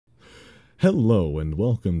Hello and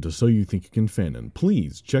welcome to So You Think You Can Fanon.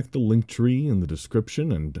 Please check the link tree in the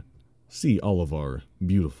description and see all of our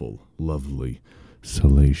beautiful, lovely,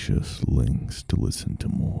 salacious links to listen to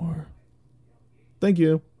more. Thank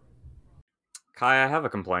you. Kai, I have a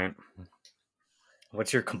complaint.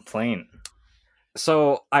 What's your complaint?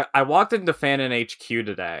 So I walked into Fanon HQ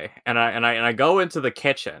today, and I go into the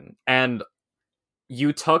kitchen, and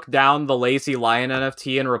you took down the Lazy Lion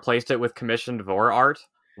NFT and replaced it with commissioned Vor art.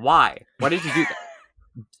 Why? Why did you do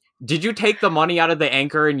that? Did you take the money out of the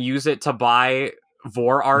anchor and use it to buy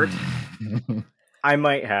Vor art? I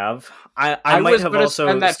might have. I might have also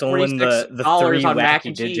stolen the three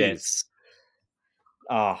wacky digits.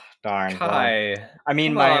 Oh, darn. Kai. Well, I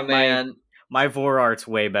mean, my Vor art's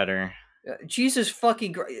way better. Jesus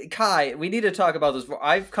fucking Kai, we need to talk about this.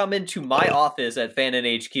 I've come into my office at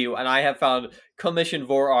Fanon HQ and I have found commissioned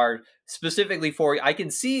Vor art specifically for you. I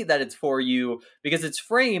can see that it's for you because it's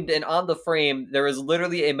framed, and on the frame there is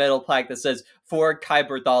literally a metal plaque that says for Kai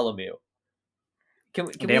Bartholomew.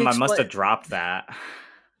 Damn, I must have dropped that.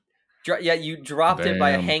 Yeah, you dropped it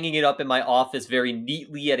by hanging it up in my office very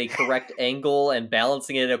neatly at a correct angle and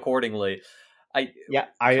balancing it accordingly. I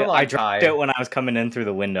dropped it when I was coming in through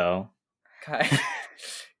the window.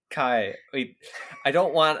 Kai, wait, I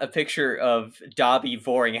don't want a picture of Dobby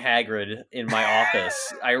voring Hagrid in my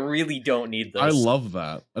office. I really don't need this. I love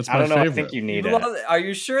that. That's my favorite. I think you need it. Are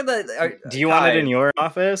you sure that... Do you want it in your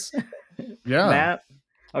office? Yeah. Matt?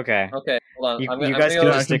 Okay, hold on. You guys can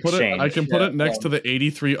just exchange. I can put it next to the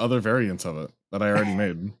 83 other variants of it that I already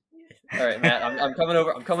made. All right, Matt, I'm coming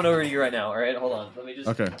over. I'm coming over to you right now. All right, hold on. Let me just...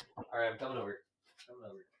 Okay. All right, I'm coming over.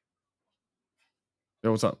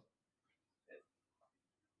 Yo, what's up?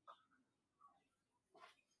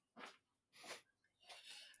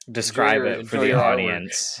 Describe it for the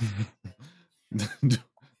audience.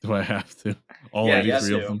 Do I have to? All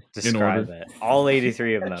 83 of them? Describe it. All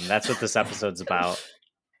 83 of them. That's what this episode's about.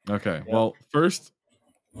 Okay. Yep. Well, first,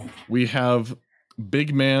 we have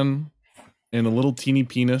Big Man and a little teeny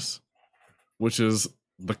penis, which is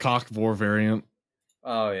the cock Vor variant.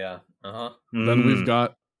 Oh, yeah. Uh-huh. Then we've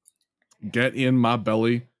got Get In My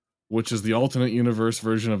Belly, which is the alternate universe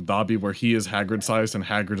version of Dobby, where he is Hagrid sized and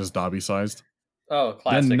Hagrid is Dobby sized. Oh,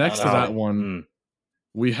 classic. Then next to that one,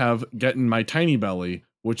 we have Get In My Tiny Belly,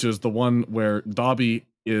 which is the one where Dobby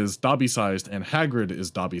is Dobby sized and Hagrid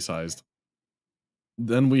is Dobby sized.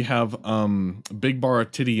 Then we have Big Bar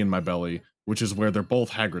of Titty in My Belly, which is where they're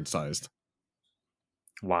both Hagrid sized.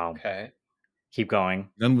 Wow. Okay. Keep going.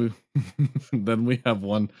 Then we have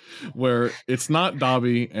one where it's not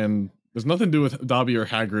Dobby, and there's nothing to do with Dobby or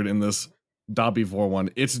Hagrid in this Dobby Vor one.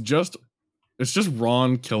 It's just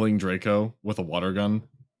Ron killing Draco with a water gun.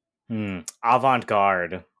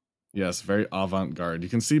 Avant-garde. Yes, very avant-garde. You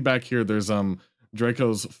can see back here there's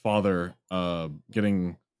Draco's father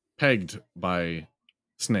getting pegged by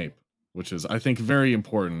Snape, which is, I think, very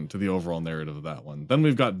important to the overall narrative of that one. Then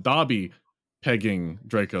we've got Dobby pegging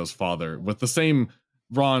Draco's father with the same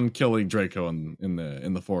Ron killing Draco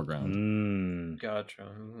in the foreground. Gotcha.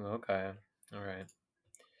 Okay. All right.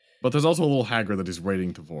 But there's also a little Hagrid that he's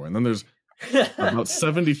waiting to vor. And then there's about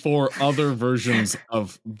 74 other versions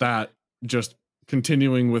of that, just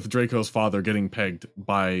continuing with Draco's father getting pegged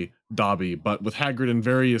by Dobby, but with Hagrid in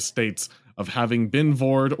various states of having been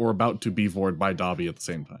vored or about to be vored by Dobby at the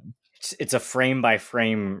same time. It's a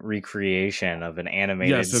frame-by-frame recreation of an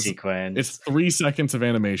animated sequence. It's 3 seconds of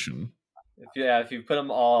animation. If you put them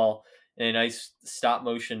all in a nice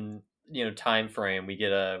stop-motion, time frame, we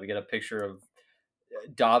get a picture of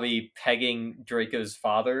Dobby pegging Draco's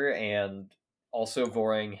father and also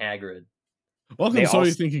voring Hagrid. Welcome, So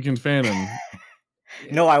You Think You Can Fanon.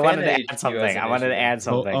 No, I wanted to add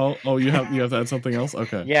something. Oh, you have to add something else?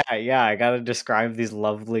 Okay. Yeah, I gotta describe these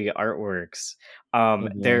lovely artworks.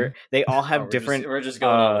 They all have different... We're just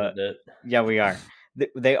going on with it. Yeah, we are.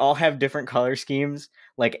 They all have different color schemes,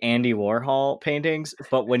 like Andy Warhol paintings,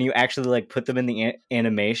 but when you actually put them in the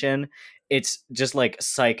animation, it's just like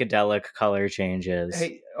psychedelic color changes.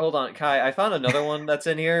 Hey, hold on, Kai. I found another one that's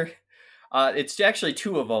in here. It's actually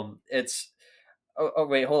 2 of them. It's... Oh,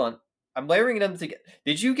 wait, hold on. I'm layering them together.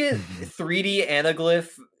 Did you get 3D anaglyph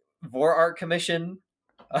Vor art commission?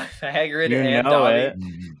 Hagrid and Dobby.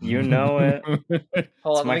 You know it.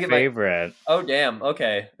 Hold on, it's my favorite. Oh damn.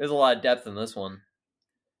 Okay, there's a lot of depth in this one.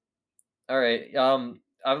 All right. I'm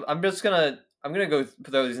gonna go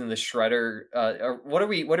throw these in the shredder. What are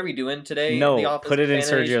we doing today? No, in the office put it in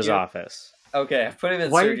Sergio's office. Okay, put it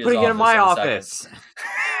in. Why are you putting it in my office?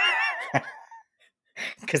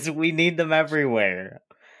 Because we need them everywhere.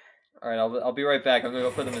 All right, I'll be right back. I'm gonna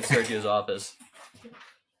go put them in Sergio's office.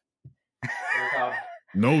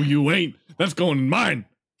 No, you ain't. That's going in mine.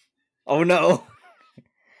 Oh no!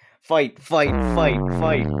 Fight!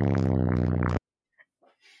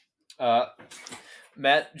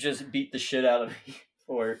 Matt just beat the shit out of me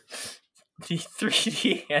for the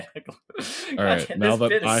 3D animal. All right, now this that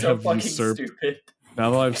bit is I so have fucking usurped, stupid. now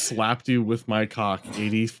that I've slapped you with my cock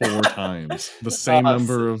 84 times, the same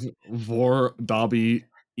number of Vor Dobby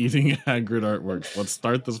eating Hagrid artworks. Let's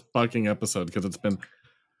start this fucking episode because it's been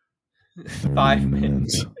 5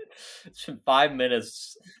 minutes. It's been 5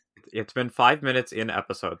 minutes. It's been 5 minutes in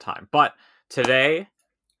episode time. But today,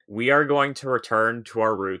 we are going to return to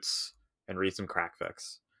our roots and read some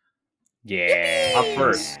Crackfics. Yeah. Up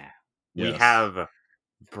first, we Yes. have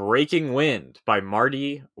Breaking Wind by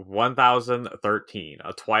Marty 1013,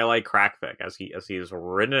 a Twilight Crackfic, as he's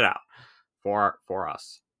written it out for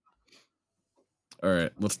us. All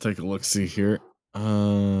right, let's take a look. See here.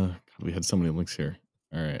 God, we had so many links here.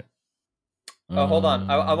 All right. Oh, hold on.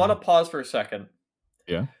 I want to pause for a second.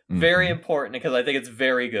 Yeah. Very important because I think it's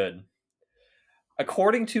very good.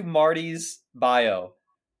 According to Marty's bio,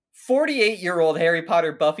 48-year-old Harry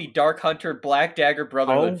Potter, Buffy, Dark Hunter, Black Dagger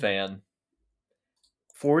Brotherhood fan.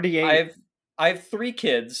 48. I have 3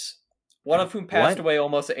 kids, one of whom passed away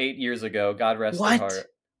almost 8 years ago. God rest their heart.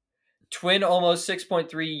 Twin, almost 6.3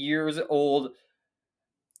 years old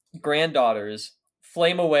granddaughters.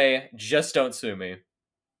 Flame away. Just don't sue me.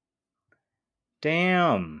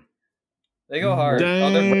 Damn. They go hard.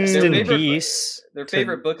 Dang. Rest in peace. Their to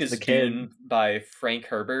favorite book is the kid. Dune by Frank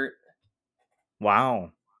Herbert.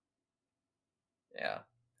 Wow. Yeah.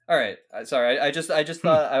 All right. Sorry. I just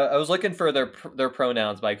thought I was looking for their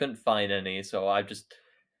pronouns, but I couldn't find any. So I just.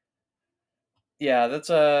 Yeah, that's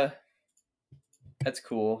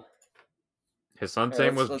cool. His son's All right,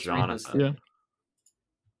 name was let's read this Jonathan.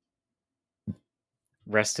 Yeah.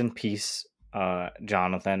 Rest in peace,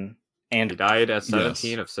 Jonathan. He And died at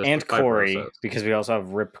 17 of cystic and Corey, fibrosis. because we also have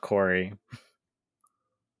Rip Corey.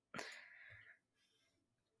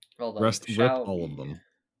 Well done. Rip all of them.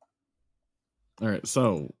 All right,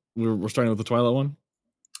 so we're starting with the Twilight one.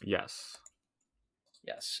 Yes.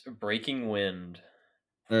 Yes. Breaking Wind.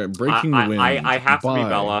 All right, Breaking I, Wind. I have to be by-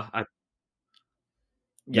 Bella. Yeah,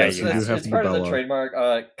 Yes, you you have have It's to part be of the Bella.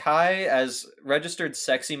 trademark. Kai, as registered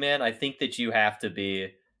sexy man, I think that you have to be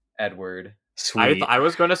Edward. Sweet. I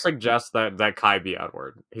was going to suggest that Kai be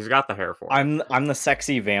Edward. He's got the hair for it. I'm the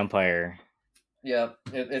sexy vampire. Yeah,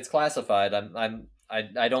 it's classified.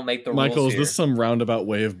 I don't make the Michael, rules is here. this some roundabout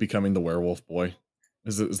way of becoming the werewolf boy?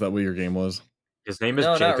 Is that what your game was? His name is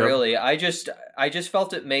No, Jacob. not really. I just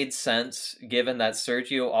felt it made sense given that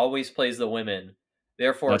Sergio always plays the women.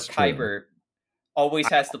 Therefore, That's true. Kuiper always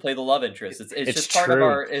has to play the love interest. It's It's just part of true.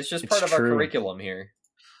 our part of our true. curriculum here.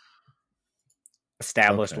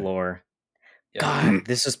 Established Okay. lore. Yeah. God,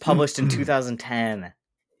 this was published in 2010.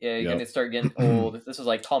 Yeah, you're Yep. gonna start getting old. This is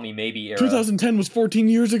like Call Me Maybe era. 2010 was 14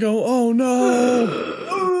 years ago. Oh no.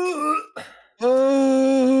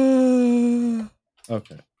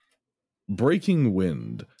 Okay. Breaking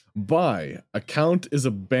Wind by Account is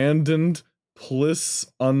abandoned. Pliss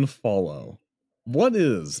unfollow. What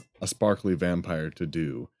is a sparkly vampire to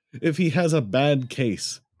do if he has a bad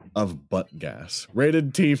case of butt gas?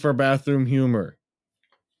 Rated T for bathroom humor.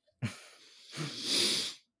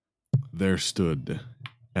 There stood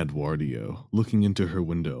Eduardio, looking into her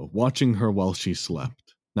window, watching her while she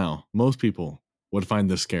slept. Now, most people would find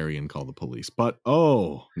this scary and call the police, but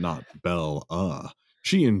oh, not Belle.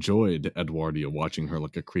 She enjoyed Eduardio watching her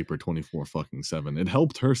like a creeper 24/7. It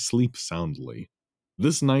helped her sleep soundly.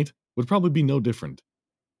 This night would probably be no different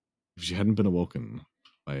if she hadn't been awoken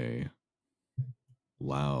by a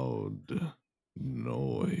loud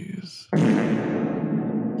noise.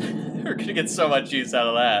 We're gonna get so much use out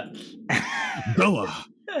of that. Bella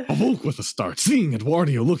awoke with a start, seeing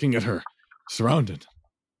Eduardio looking at her, surrounded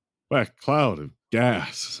by a cloud of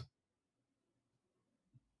gas.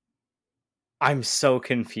 I'm so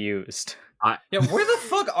confused. Yeah, where the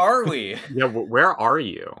fuck are we? Yeah, where are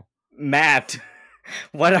you? Matt,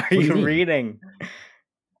 what are do you you mean? reading?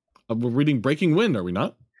 We're reading Breaking Wind, are we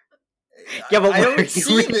not? Yeah, but I what are don't you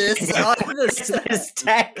see reading? this on It's the this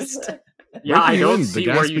text. Yeah, I Breaking don't Wind, the see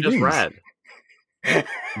gas where you just begins. read.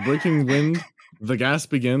 Breaking Wind, the gas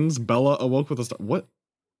begins. Bella awoke with a start. What?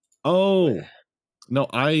 Oh, no,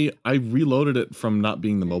 I reloaded it from not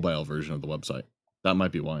being the mobile version of the website. That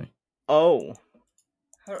might be why. Oh.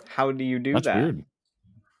 How do you do That's that? weird.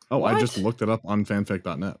 Oh, I just What? looked it up on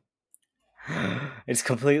fanfic.net. It's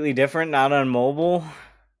completely different, not on mobile.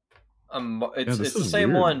 It's this it's the is same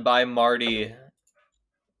weird. one by Marty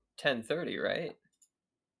 1030, right?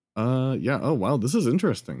 Yeah. Oh, wow. This is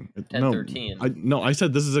interesting. No, 1013. I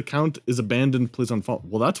said this is account is abandoned. Please unfollow.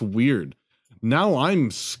 Well, that's weird Now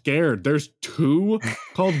I'm scared. There's 2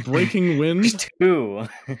 called Breaking Wind. There's 2.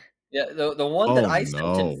 Yeah, the one that Oh, I sent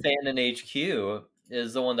no. in Fanon HQ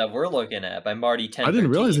is the one that we're looking at by Marty 10. I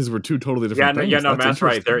didn't realize these were 2 totally different things. No, That's Matt's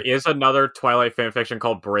right. There interesting. is another Twilight fanfiction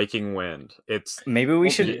called Breaking Wind. It's Maybe we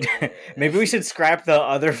should scrap the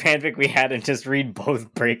other fanfic we had and just read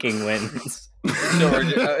both Breaking Winds. So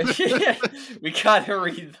we gotta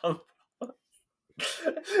read them.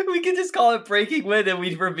 We could just call it Breaking Wind, and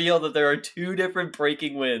we'd reveal that there are 2 different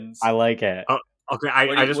Breaking Winds. I like it. okay.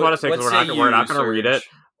 I just want to say because we're not going to read it.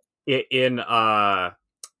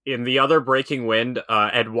 In the other Breaking Wind,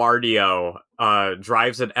 Eduardio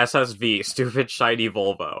drives an SSV, stupid shiny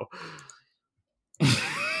Volvo.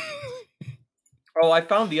 Oh, I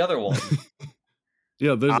found the other one.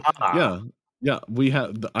 Yeah, there's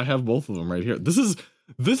I have both of them right here. This is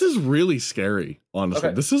really scary, honestly.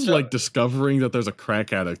 Okay, this is like discovering that there's a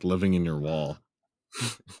crack addict living in your wall.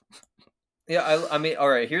 Yeah, I mean, all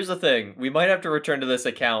right, here's the thing. We might have to return to this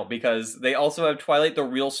account because they also have Twilight the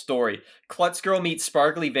Real Story. Klutz Girl meets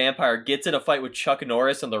Sparkly Vampire, gets in a fight with Chuck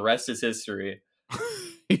Norris, and the rest is history.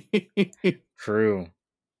 True.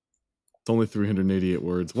 It's only 388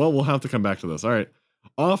 words. Well, we'll have to come back to this. All right.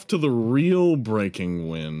 Off to the real Breaking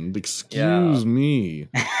Wind. Excuse me.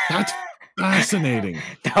 That's fascinating.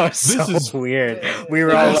 That was This so weird. We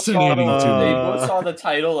were fascinating all to me. They both saw the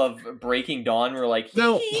title of Breaking Dawn. We're like,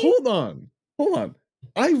 Now, hold on.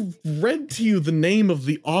 I read to you the name of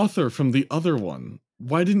the author from the other one.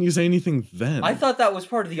 Why didn't you say anything then? I thought that was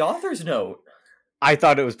part of the author's note. I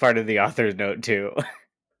thought it was part of the author's note too.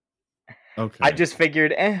 Okay. I just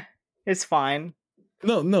figured, it's fine.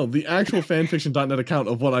 No, the actual fanfiction.net account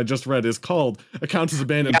of what I just read is called Account is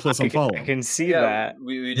Abandoned plus Unfollow. I can see that.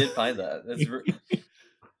 We did find that. That's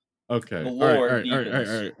Okay. The All lore right.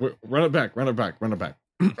 Run it back.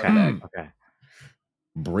 Okay.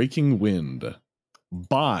 Breaking Wind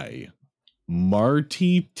by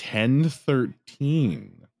Marty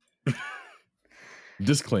 1013.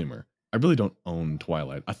 Disclaimer. I really don't own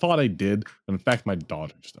Twilight. I thought I did, but in fact, my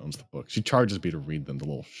daughter just owns the book. She charges me to read them, the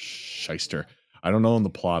little shyster. I don't own the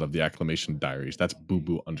plot of the Acclamation Diaries. That's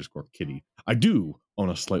boo-boo_kitty. I do own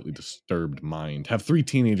a slightly disturbed mind. Have 3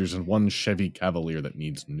 teenagers and 1 Chevy Cavalier that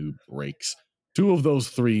needs new brakes. 2 of those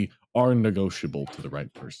 3 are negotiable to the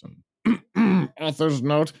right person. Author's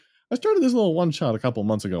note. I started this little one-shot a couple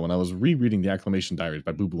months ago when I was rereading the Acclamation Diaries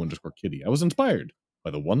by boo-boo_kitty. I was inspired by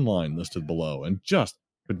the one line listed below and just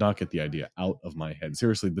could not get the idea out of my head.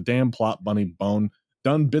 Seriously, the damn plot bunny bone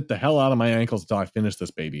done bit the hell out of my ankles until I finished this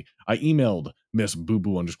baby. I emailed Miss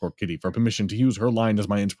Boo-Boo_kitty for permission to use her line as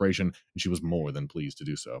my inspiration, and she was more than pleased to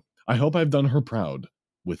do so. I hope I've done her proud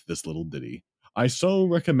with this little ditty. I so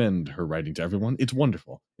recommend her writing to everyone. It's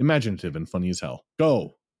wonderful, imaginative, and funny as hell.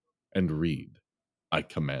 Go and read. I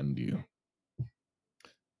command you.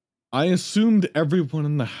 I assumed everyone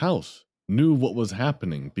in the house knew what was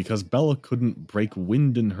happening because Bella couldn't break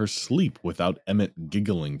wind in her sleep without Emmett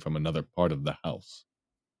giggling from another part of the house.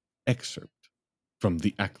 Excerpt from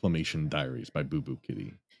the Acclamation Diaries by Boo Boo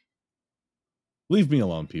Kitty. Leave me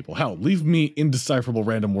alone, people. Hell, leave me indecipherable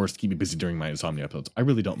random words to keep me busy during my insomnia episodes. I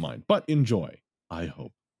really don't mind, but enjoy, I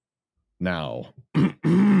hope. Now,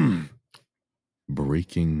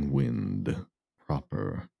 Breaking Wind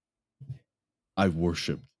proper. I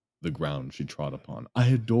worshipped the ground she trod upon. I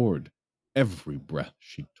adored every breath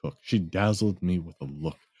she took. She dazzled me with a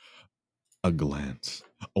look, a glance,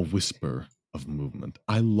 a whisper of movement.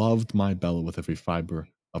 I loved my Bella with every fiber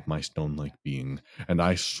of my stone-like being, and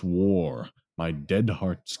I swore my dead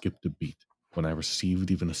heart skipped a beat when I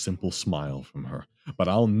received even a simple smile from her. But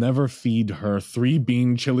I'll never feed her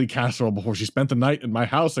 3-bean chili casserole before she spent the night in my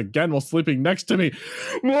house again while sleeping next to me.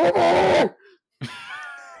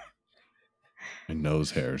 My nose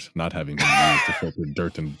hairs, not having been used to filter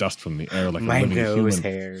dirt and dust from the air like my a living nose human,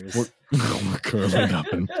 hairs were curling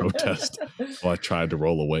up in protest while I tried to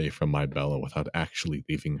roll away from my Bella without actually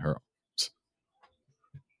leaving her arms.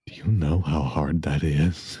 Do you know how hard that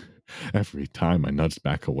is? Every time I nudged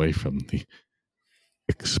back away from the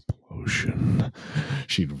explosion,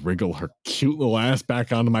 she'd wriggle her cute little ass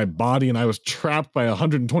back onto my body, and I was trapped by a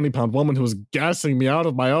 120-pound woman who was gassing me out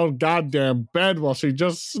of my own goddamn bed while she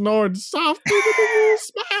just snored softly with a little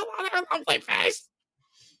smile on her lovely face.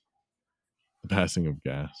 The passing of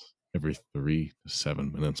gas every 3 to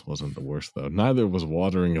 7 minutes wasn't the worst, though. Neither was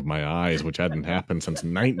watering of my eyes, which hadn't happened since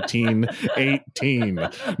 1918.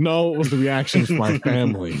 No, it was the reactions from my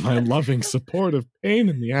family, my loving, supportive,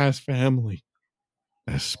 pain-in-the-ass family.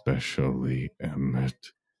 Especially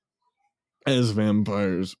Emmett. As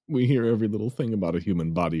vampires, we hear every little thing about a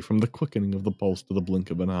human body, from the quickening of the pulse to the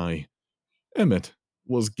blink of an eye. Emmett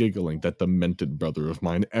was giggling, that demented brother of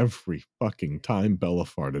mine, every fucking time Bella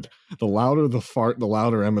farted. The louder the fart, the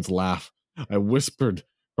louder Emmett's laugh. I whispered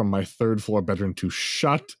from my third floor bedroom to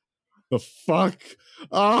shut the fuck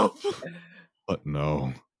up. But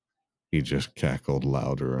no, he just cackled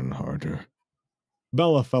louder and harder.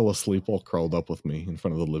 Bella fell asleep while curled up with me in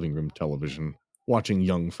front of the living room television, watching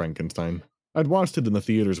Young Frankenstein. I'd watched it in the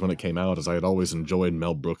theaters when it came out, as I had always enjoyed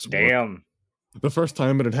Mel Brooks' work. Damn. The first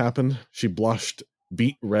time it had happened, she blushed,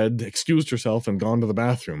 beat red, excused herself, and gone to the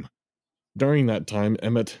bathroom. During that time,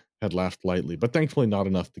 Emmett had laughed lightly, but thankfully not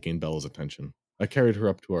enough to gain Bella's attention. I carried her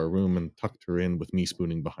up to our room and tucked her in with me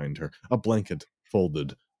spooning behind her, a blanket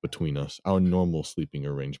folded between us, our normal sleeping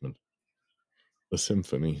arrangement. The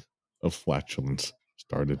symphony of flatulence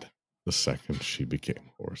started the second she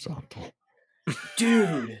became horizontal.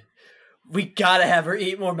 Dude, we gotta have her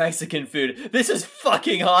eat more Mexican food. This is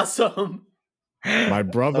fucking awesome. My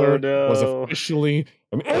brother Oh, no. was officially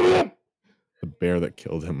an idiot. The bear that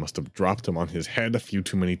killed him must have dropped him on his head a few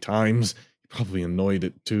too many times. He probably annoyed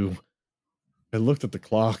it too. I looked at the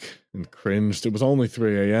clock and cringed. It was only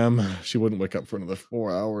 3 a.m. She wouldn't wake up for another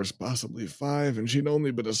 4 hours, possibly 5, and she'd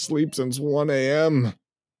only been asleep since 1 a.m.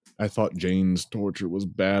 I thought Jane's torture was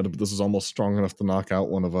bad, but this is almost strong enough to knock out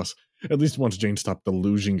one of us. At least once Jane stopped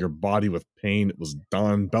deluging your body with pain, it was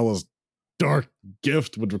done. Bella's dark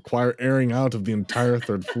gift would require airing out of the entire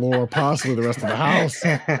third floor, possibly the rest of the house.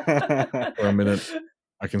 For a minute,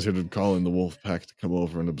 I considered calling the wolf pack to come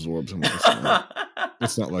over and absorb some of the smell.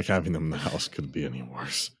 It's not like having them in the house could be any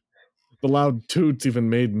worse. The loud toots even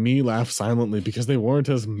made me laugh silently because they weren't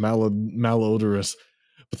as malodorous,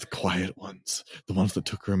 but the quiet ones, the ones that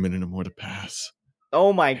took her a minute or more to pass.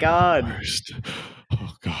 Oh my god. First,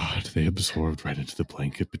 oh god, they absorbed right into the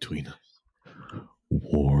blanket between us,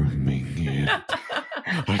 warming it.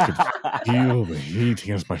 I could feel the heat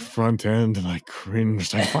against my front end, and I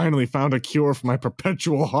cringed. I finally found a cure for my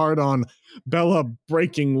perpetual hard-on, Bella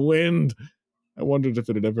breaking wind. I wondered if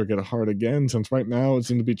it'd ever get hard again, since right now it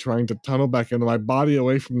seemed to be trying to tunnel back into my body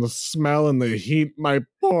away from the smell and the heat. My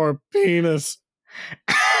poor penis.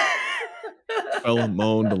 Bella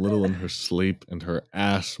moaned a little in her sleep, and her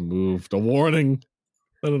ass moved, a warning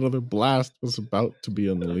that another blast was about to be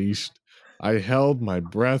unleashed. I held my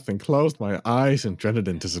breath and closed my eyes in dreaded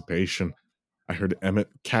anticipation. I heard Emmett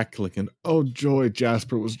cackling, and oh joy,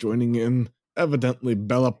 Jasper was joining in. Evidently,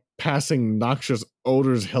 Bella passing noxious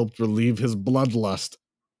odors helped relieve his bloodlust.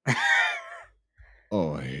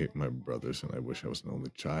 Oh, I hate my brothers, and I wish I was an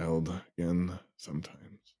only child again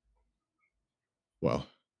sometimes. Well,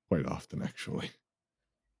 quite often, actually.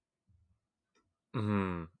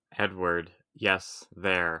 Edward, yes,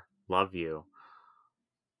 there, love you.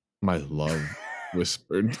 My love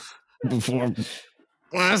whispered before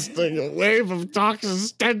blasting a wave of toxic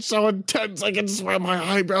stench so intense I could swear my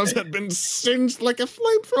eyebrows had been singed like a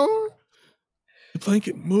flamethrower. The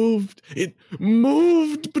blanket moved. It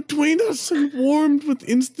moved between us and warmed with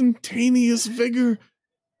instantaneous vigor.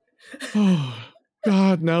 Oh,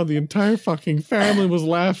 God, now the entire fucking family was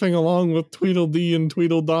laughing along with Tweedledee and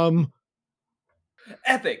Tweedledum.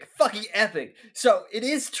 Epic. Fucking epic. So, it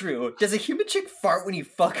is true. Does a human chick fart when you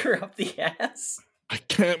fuck her up the ass? I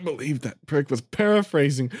can't believe that prick was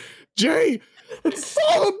paraphrasing. Jay, it's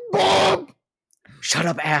Solid Bob! Shut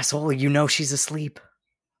up, asshole. You know she's asleep.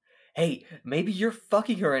 Hey, maybe you're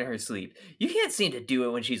fucking her in her sleep. You can't seem to do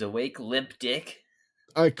it when she's awake, limp dick.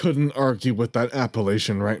 I couldn't argue with that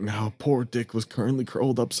appellation right now. Poor Dick was currently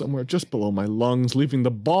curled up somewhere just below my lungs, leaving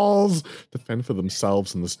the balls to fend for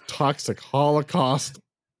themselves in this toxic holocaust.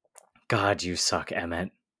 God, you suck,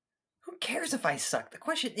 Emmett. Who cares if I suck? The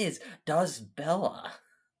question is, does Bella?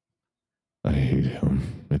 I hate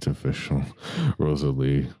him. It's official.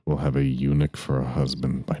 Rosalie will have a eunuch for a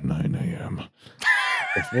husband by 9 a.m.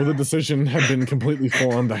 Before the decision had been completely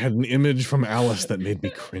formed, I had an image from Alice that made me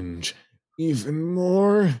cringe. Even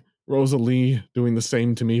more. Rosalie doing the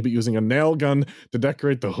same to me, but using a nail gun to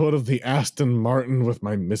decorate the hood of the Aston Martin with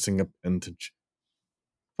my missing appendage.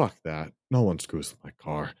 Fuck that. No one screws with my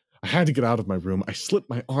car. I had to get out of my room. I slipped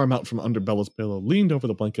my arm out from under Bella's pillow, leaned over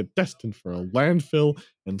the blanket destined for a landfill,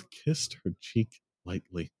 and kissed her cheek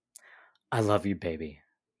lightly. I love you, baby,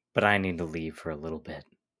 but I need to leave for a little bit.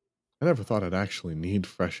 I never thought I'd actually need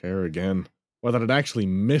fresh air again, or that I'd actually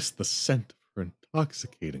miss the scent of her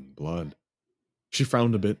intoxicating blood. She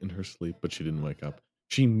frowned a bit in her sleep, but she didn't wake up.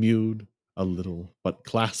 She mewed a little, but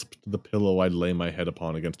clasped the pillow I'd lay my head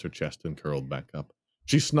upon against her chest and curled back up.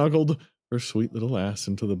 She snuggled her sweet little ass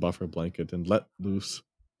into the buffer blanket and let loose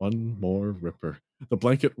one more ripper. The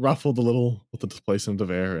blanket ruffled a little with the displacement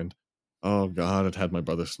of air, and Oh God, it had my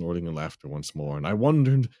brother snorting in laughter once more, and I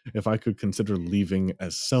wondered if I could consider leaving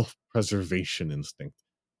as self-preservation instinct.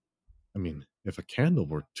 I mean, if a candle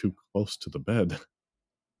were too close to the bed.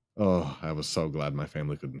 Oh, I was so glad my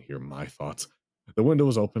family couldn't hear my thoughts. The window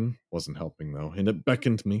was open, wasn't helping though, and it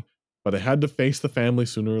beckoned me, but I had to face the family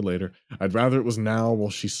sooner or later. I'd rather it was now while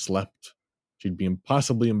she slept. She'd be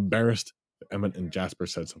impossibly embarrassed if Emmett and Jasper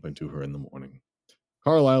said something to her in the morning.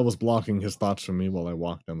 Carlyle was blocking his thoughts from me while I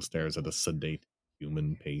walked downstairs at a sedate,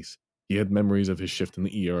 human pace. He had memories of his shift in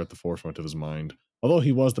the ER at the forefront of his mind. Although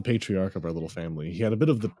he was the patriarch of our little family, he had a bit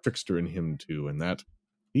of the trickster in him too, and that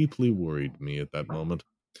deeply worried me at that moment.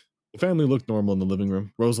 The family looked normal in the living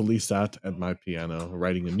room. Rosalie sat at my piano,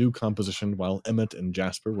 writing a new composition, while Emmett and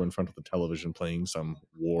Jasper were in front of the television playing some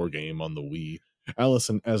war game on the Wii. Alice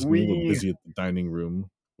and Esme were busy at the dining room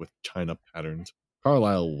with china patterns.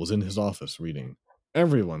 Carlyle was in his office reading.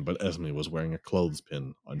 Everyone but Esme was wearing a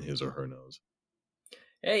clothespin on his or her nose.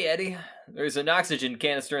 Hey, Eddie. There's an oxygen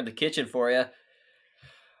canister in the kitchen for you.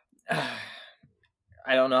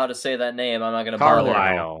 I don't know how to say that name. I'm not going to bother.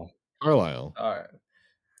 Carlisle. Carlyle. All right.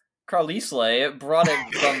 Carlisle brought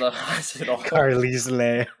it from the hospital.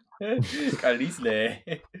 Carlisle. Carlisle.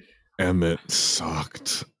 Emmett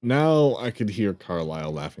sucked. Now I could hear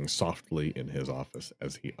Carlyle laughing softly in his office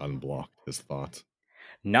as he unblocked his thoughts.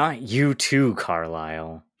 Not you too,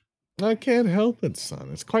 Carlisle. I can't help it, son.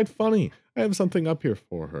 It's quite funny. I have something up here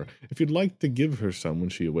for her. If you'd like to give her some when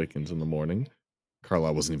she awakens in the morning.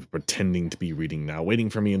 Carlyle wasn't even pretending to be reading now,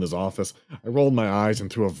 waiting for me in his office. I rolled my eyes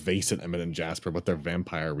and threw a vase at Emmett and Jasper, but their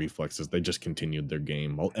vampire reflexes, they just continued their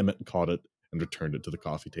game, while Emmett caught it and returned it to the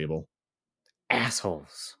coffee table.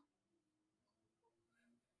 Assholes.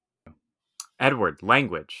 Edward,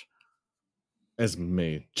 language.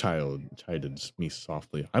 Esme chided me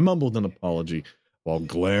softly. I mumbled an apology while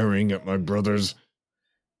glaring at my brothers.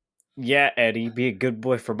 Yeah, Eddie, be a good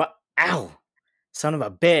boy for Ow! Son of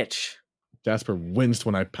a bitch! Jasper winced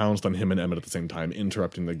when I pounced on him and Emmett at the same time,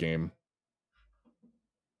 interrupting the game.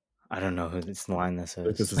 I don't know who this line this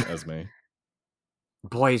is. This is Esme.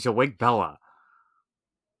 Boys, you'll wake Bella.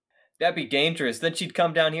 That'd be dangerous. Then she'd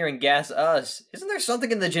come down here and gas us. Isn't there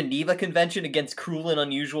something in the Geneva Convention against cruel and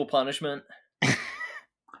unusual punishment?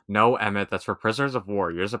 No, Emmett, that's for prisoners of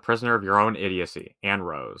war. You're just a prisoner of your own idiocy. And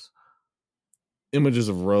Rose. Images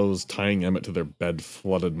of Rose tying Emmett to their bed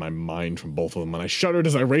flooded my mind from both of them, and I shuddered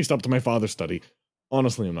as I raced up to my father's study.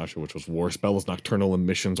 Honestly, I'm not sure which was worse, Bella's nocturnal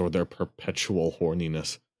emissions or their perpetual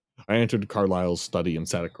horniness. I entered Carlyle's study and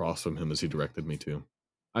sat across from him as he directed me to.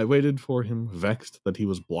 I waited for him, vexed that he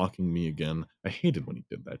was blocking me again. I hated when he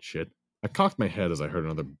did that shit. I cocked my head as I heard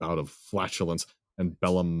another bout of flatulence, and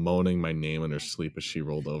Bella moaning my name in her sleep as she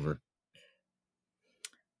rolled over.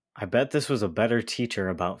 I bet this was a better teacher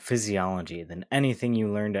about physiology than anything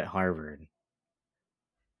you learned at Harvard.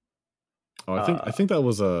 Oh, I think that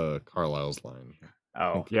was Carlyle's line.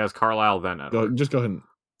 Oh, Yeah, it's Carlisle then Edward. Just go ahead and...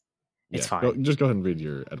 It's fine. Just go ahead and read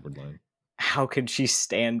your Edward line. How could she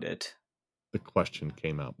stand it? The question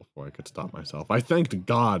came out before I could stop myself. I thanked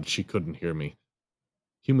God she couldn't hear me.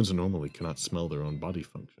 Humans normally cannot smell their own body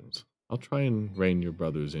functions. I'll try and rein your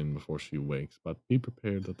brothers in before she wakes, but be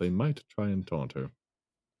prepared that they might try and taunt her.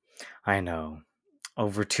 I know.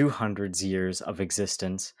 Over 200 years of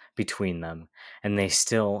existence between them, and they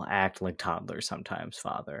still act like toddlers sometimes,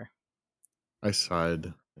 Father. I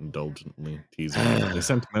sighed indulgently, teasing them. They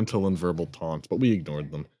sent mental and verbal taunts, but we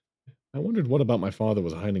ignored them. I wondered what about my father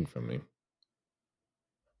was hiding from me.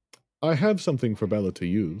 I have something for Bella to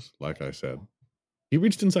use, like I said. He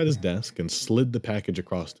reached inside his desk and slid the package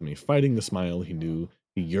across to me, fighting the smile he knew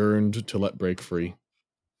he yearned to let break free.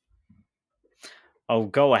 Oh,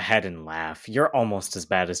 go ahead and laugh. You're almost as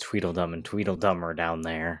bad as Tweedledum and Tweedledummer down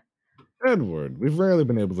there. Edward, we've rarely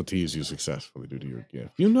been able to tease you successfully due to your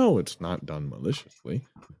gift. You know it's not done maliciously.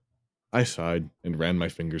 I sighed and ran my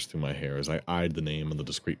fingers through my hair as I eyed the name on the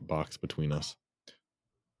discreet box between us.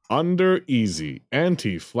 Under Easy,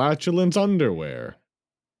 Anti-Flatulence Underwear.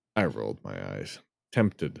 I rolled my eyes,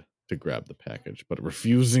 tempted to grab the package, but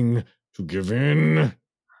refusing to give in.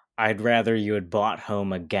 I'd rather you had brought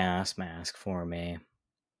home a gas mask for me.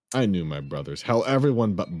 I knew my brothers. Hell,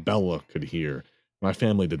 everyone but Bella could hear. My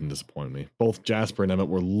family didn't disappoint me. Both Jasper and Emmett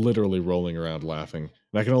were literally rolling around laughing,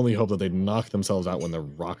 and I could only hope that they'd knock themselves out when their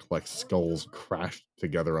rock-like skulls crashed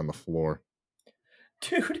together on the floor.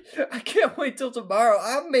 Dude, I can't wait till tomorrow.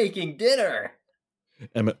 I'm making dinner.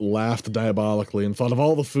 Emmett laughed diabolically and thought of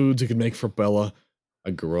all the foods he could make for Bella. I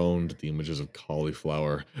groaned at the images of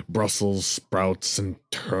cauliflower, Brussels sprouts, and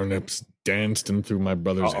turnips danced in through my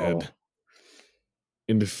brother's head.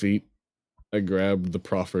 In defeat, I grabbed the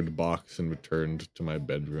proffered box and returned to my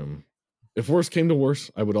bedroom. if worse came to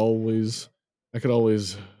worse, I could always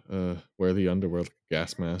wear the underwear like a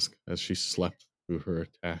gas mask as she slept through her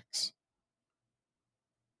attacks.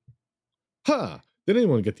 Ha! Did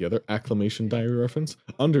anyone get the other acclamation diary reference?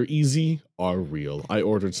 Under easy are real. I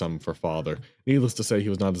ordered some for father. Needless to say, he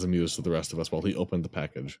was not as amused as the rest of us while he opened the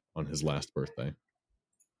package on his last birthday.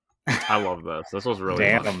 I love this. This was really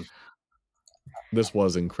Damn. funny. This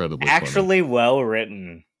was incredibly Actually well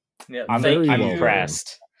written. Yeah, I'm thank you.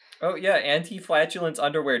 impressed. Oh yeah, anti-flatulence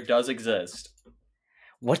underwear does exist.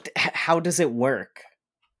 How does it work?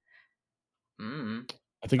 Mm.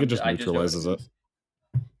 I think it just I just know neutralizes it.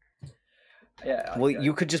 Yeah. Well,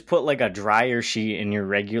 you could just put like a dryer sheet in your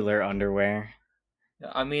regular underwear.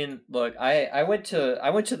 I mean, look, I went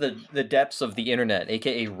to the depths of the internet,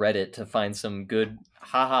 aka Reddit, to find some good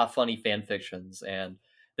haha funny fan fictions, and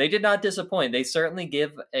they did not disappoint. They certainly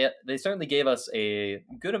gave us a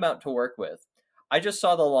good amount to work with. I just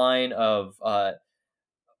saw the line of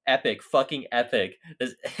epic, fucking epic.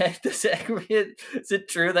 Is it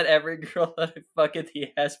true that every girl that I fuck with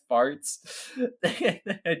he has farts?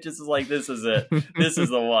 It just is like, this is it. This is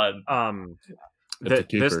the one.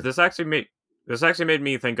 This actually made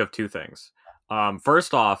me think of two things.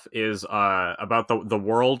 First off is about the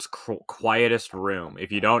world's quietest room.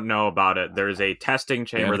 If you don't know about it, there's a testing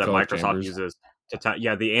chamber that Microsoft uses to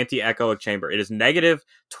the anti-echoic chamber. It is negative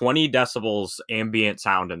 20 decibels ambient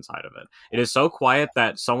sound inside of it. It is so quiet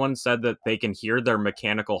that someone said that they can hear their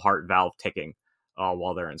mechanical heart valve ticking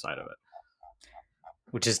while they're inside of it,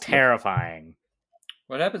 which is terrifying.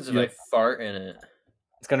 What happens if I fart in it?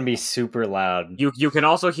 It's gonna be super loud. You can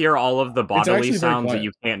also hear all of the bodily sounds that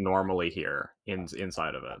you can't normally hear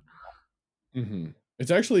inside of it. Mm-hmm.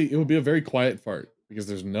 It would be a very quiet fart because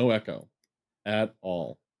there's no echo at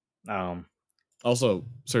all. Also,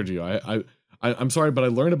 Sergio, I'm sorry, but I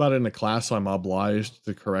learned about it in a class, so I'm obliged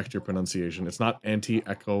to correct your pronunciation. It's not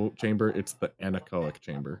anti-echo chamber; it's the anechoic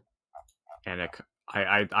chamber.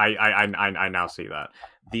 I now see that.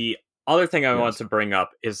 The other thing I want to bring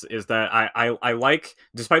up is that I like,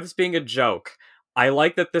 despite this being a joke, I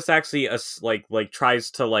like that this actually tries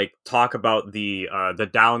to talk about the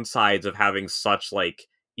downsides of having such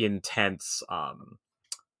intense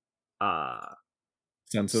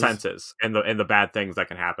senses and the bad things that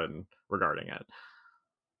can happen regarding it.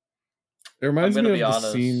 It reminds me of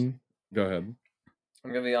the scene. Go ahead.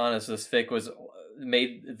 I'm gonna be honest. This fic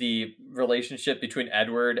made the relationship between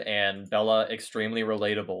Edward and Bella extremely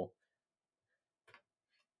relatable.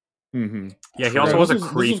 Mm-hmm. Yeah, he also wasn't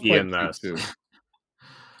creepy in this. Too.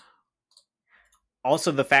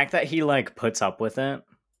 Also, the fact that he puts up with it.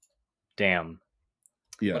 Damn.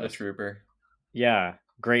 Yeah. What a trooper. Yeah,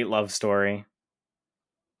 great love story.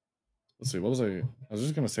 Let's see, what was I was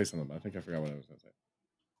just gonna say something, but I think I forgot what I was gonna say.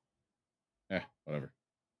 Whatever.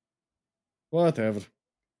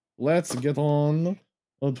 Let's get on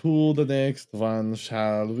to the next one,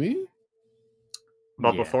 shall we?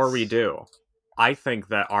 But before we do, I think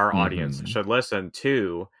that our audience should listen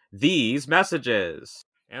to these messages.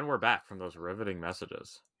 And we're back from those riveting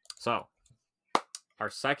messages. So, our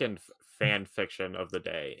second fan fiction of the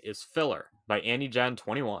day is Filler by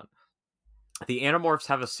AnnieGen21. The Animorphs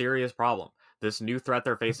have a serious problem. This new threat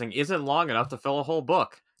they're facing isn't long enough to fill a whole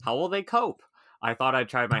book. How will they cope? I thought I'd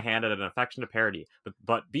try my hand at an affectionate parody,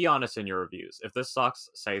 but be honest in your reviews. If this sucks,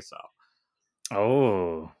 say so.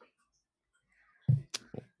 Oh.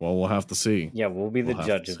 Well, we'll have to see. Yeah, we'll be the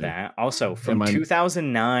judge of that. Also, from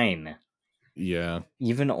 2009. Yeah.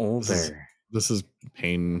 Even older. This is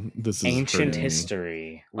pain. This is ancient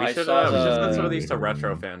history. We should send some of these to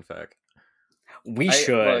retro fanfic. We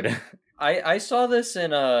should. Look, I saw this in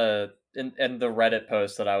the Reddit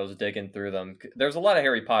post that I was digging through them. There's a lot of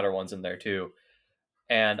Harry Potter ones in there too.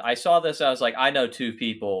 And I saw this, I was like, I know two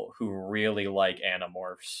people who really like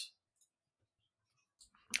Animorphs.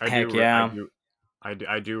 I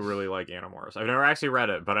do really like Animorphs. I've never actually read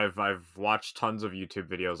it, but I've watched tons of YouTube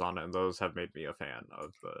videos on it, and those have made me a fan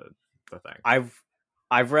of the thing.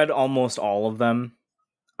 I've read almost all of them.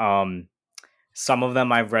 Some of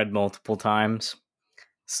them I've read multiple times.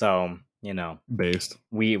 So, based.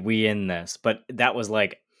 We in this, but that was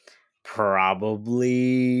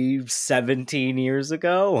probably 17 years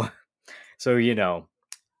ago. So,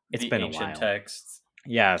 it's been a while. Texts.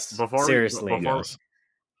 Yes.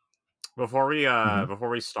 Before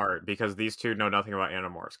we start, because these two know nothing about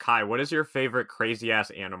Animorphs, Kai, what is your favorite crazy ass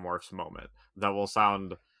Animorphs moment that will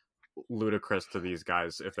sound ludicrous to these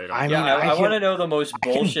guys if they don't? I want to know the most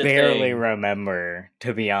bullshit thing. I can barely remember,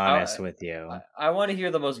 to be honest with you. I want to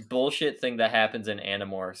hear the most bullshit thing that happens in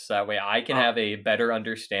Animorphs. That way I can have a better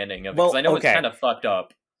understanding of it, because I know it's kind of fucked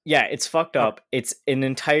up. Yeah, it's fucked up. It's an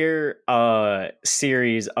entire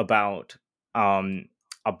series about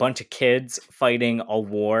a bunch of kids fighting a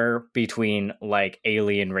war between like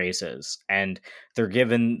alien races, and they're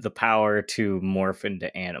given the power to morph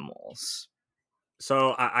into animals.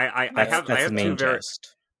 So I That's have the main two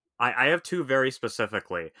gist. I have two very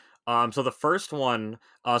specifically. So the first one,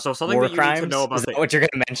 so something War that you need to crimes? know about Is that what you're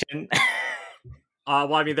gonna mention?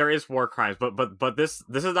 well, I mean, there is war crimes, but this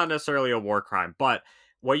is not necessarily a war crime. But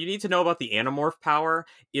what you need to know about the Animorph power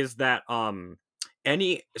is that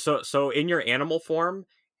so in your animal form,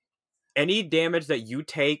 any damage that you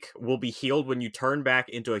take will be healed when you turn back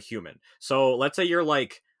into a human. So let's say you're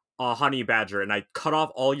like a honey badger, and I cut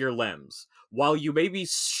off all your limbs. While you may be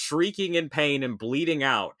shrieking in pain and bleeding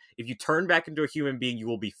out, if you turn back into a human being, you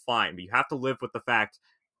will be fine. But you have to live with the fact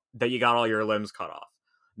that you got all your limbs cut off.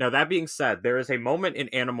 Now, that being said, there is a moment in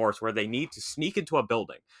Animorphs where they need to sneak into a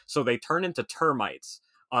building. So they turn into termites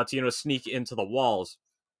to, sneak into the walls.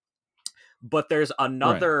 But there's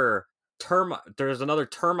another there's another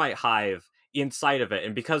termite hive inside of it.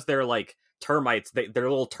 And because they're like termites, their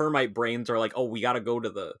little termite brains are like, oh, we got to go to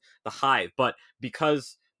the hive. But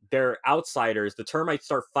because they're outsiders, the termites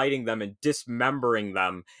start fighting them and dismembering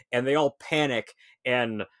them. And they all panic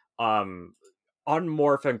and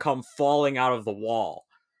unmorph and come falling out of the wall.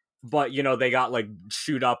 But they got like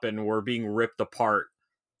shoot up and were being ripped apart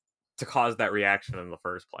to cause that reaction in the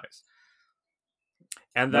first place.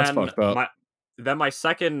 And That's then fucked up. my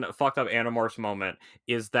second fucked up Animorphs moment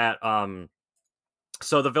is that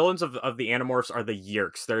so the villains of the Animorphs are the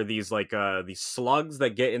Yeerks. They're these like these slugs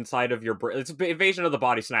that get inside of your brain. It's invasion of the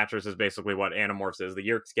body snatchers is basically what Animorphs is. The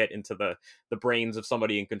Yeerks get into the brains of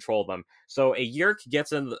somebody and control them. So a Yeerk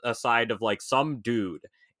gets in a side of like some dude,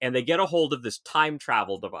 and they get a hold of this time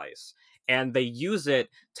travel device, and they use it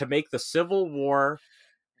to make the Civil War.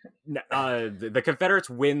 The Confederates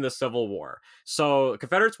win the Civil War. So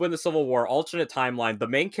Confederates win the Civil War. Alternate timeline. The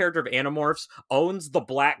main character of Animorphs owns the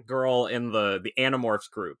black girl in the Animorphs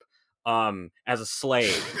group as a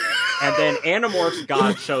slave. And then Animorphs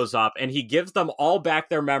God shows up and he gives them all back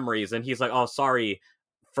their memories. And he's like, "Oh, sorry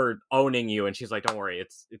for owning you." And she's like, "Don't worry,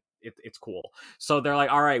 it's cool." So they're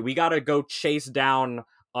like, "All right, we gotta go chase down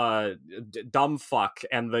dumb fuck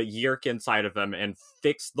and the Yeerk inside of him and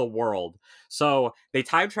fix the world." So they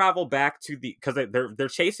time travel back to because they're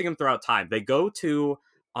chasing him throughout time. They go to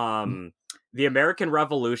the American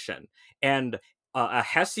Revolution, and a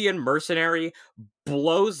Hessian mercenary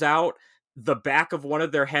blows out the back of one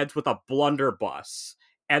of their heads with a blunderbuss,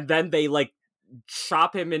 and then they like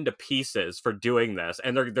chop him into pieces for doing this.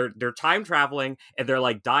 And they're time traveling and they're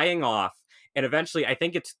like dying off, and eventually I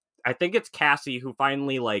think it's Cassie who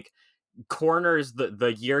finally like corners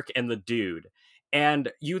the Yeerk and the dude.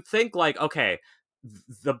 And you'd think like, okay,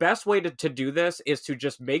 the best way to do this is to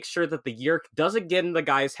just make sure that the Yeerk doesn't get in the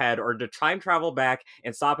guy's head or to time travel back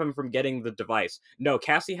and stop him from getting the device. No,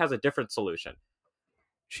 Cassie has a different solution.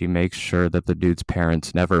 She makes sure that the dude's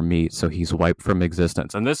parents never meet, so he's wiped from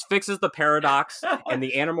existence. And this fixes the paradox, and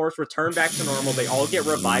the Animorphs return back to normal. They all get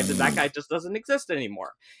revived, and that guy just doesn't exist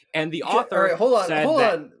anymore. And the author All right, hold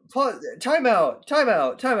on. Pause. Time out. Hold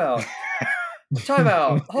It's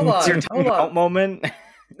your time out moment.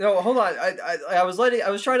 No, hold on. I was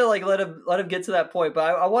trying to like let him get to that point,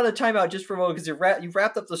 but I want to time out just for a moment because you've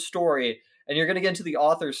wrapped up the story and you're gonna get into the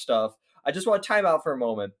author stuff. I just want to time out for a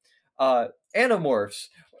moment. Animorphs.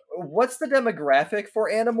 What's the demographic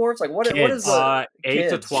for Animorphs? Like what is the 8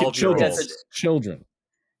 to 12-year-olds? Children.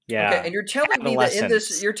 Yeah. Okay, and you're telling me that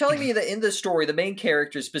in this story, the main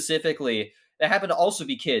characters specifically that happen to also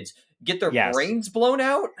be kids get their brains blown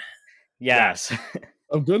out? Yes.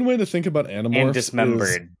 A good way to think about Animorphs and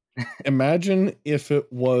dismembered. Imagine if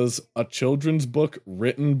it was a children's book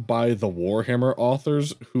written by the Warhammer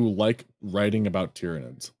authors who like writing about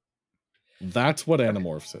Tyranids. That's what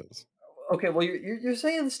Animorphs is. Okay, well, you're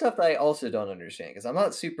saying stuff that I also don't understand because I'm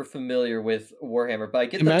not super familiar with Warhammer, but I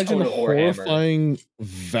get the tone of Warhammer. Horrifying,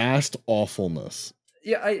 vast awfulness.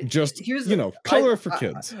 Yeah, color for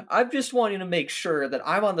kids. I'm just wanting to make sure that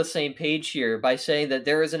I'm on the same page here by saying that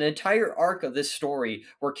there is an entire arc of this story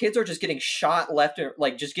where kids are just getting shot left and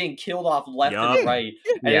like just getting killed off left and right,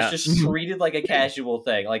 and it's just treated like a casual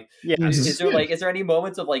thing. Like, is there any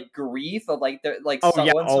moments of like grief of like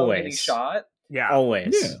someone getting shot? Yeah,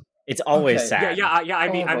 always. Yeah. It's always sad. Yeah.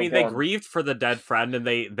 I mean, they grieved for the dead friend, and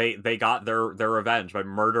they got their revenge by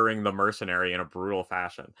murdering the mercenary in a brutal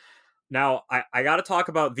fashion. Now, I got to talk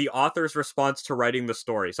about the author's response to writing the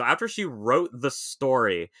story. So after she wrote the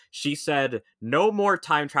story, she said, "No more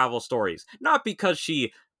time travel stories." Not because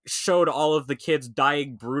she showed all of the kids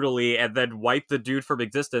dying brutally and then wiped the dude from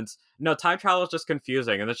existence. No, time travel is just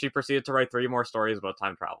confusing. And then she proceeded to write 3 more stories about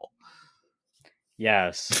time travel.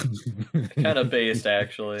 Yes. Kind of based,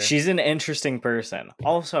 actually. She's an interesting person.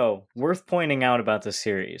 Also, worth pointing out about the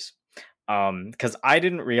series, because I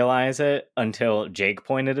didn't realize it until Jake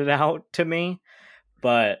pointed it out to me,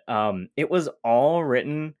 but it was all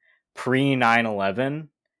written pre 9/11,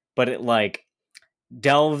 but it like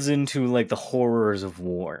delves into like the horrors of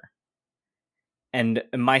war. And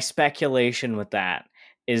my speculation with that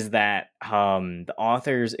is that the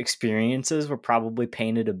author's experiences were probably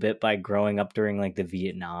painted a bit by growing up during like the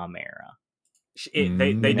Vietnam era.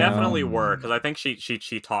 They definitely were, because I think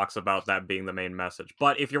she talks about that being the main message.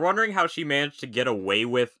 But if you're wondering how she managed to get away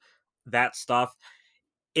with that stuff,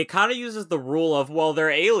 it kind of uses the rule of, well, they're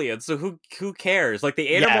aliens, so who cares? Like,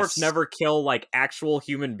 the Animorphs never kill, like, actual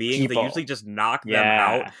human beings. They usually just knock them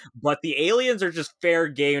out. But the aliens are just fair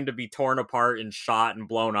game to be torn apart and shot and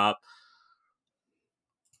blown up.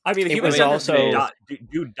 I mean, the humans also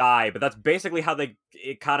do die, but that's basically how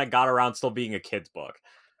it kind of got around still being a kid's book.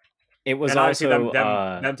 It was and also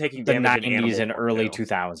them taking the damage 90s and early too.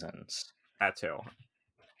 2000s. That too.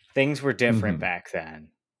 Things were different back then.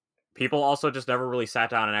 People also just never really sat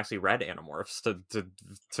down and actually read Animorphs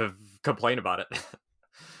to complain about it.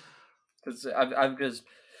 Because I'm just,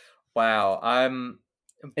 wow,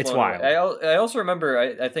 it's wild. I also remember,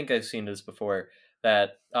 I think I've seen this before,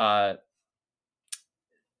 that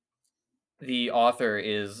the author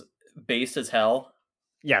is based as hell.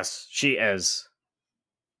 Yes, she is.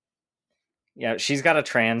 Yeah, she's got a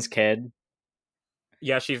trans kid.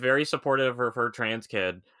 Yeah, she's very supportive of her trans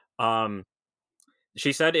kid.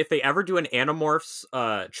 She said if they ever do an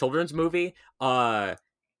Animorphs children's movie, the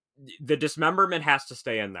dismemberment has to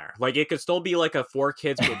stay in there. Like, it could still be like a 4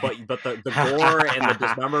 kids, but the gore and the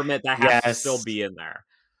dismemberment, that has to still be in there.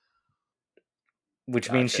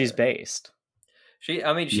 Which means she's based. She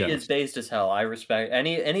is based as hell. I respect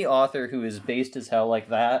any author who is based as hell like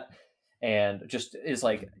that, and just is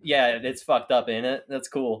like, yeah, it's fucked up, ain't it? That's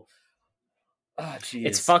cool. Oh, jeez.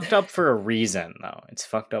 It's fucked up for a reason, though. It's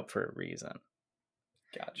fucked up for a reason.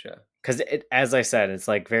 Gotcha. Because, as I said, it's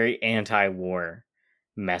like very anti-war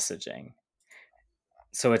messaging.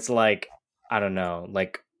 So it's like, I don't know,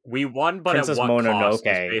 like, we won, but Princess at what Mononoke cost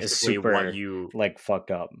is super like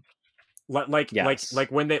fucked up. Like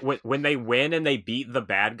when they win and they beat the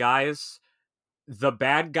bad guys, the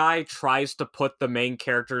bad guy tries to put the main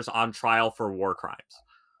characters on trial for war crimes.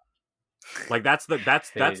 Like, that's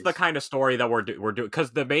the kind of story that we're doing,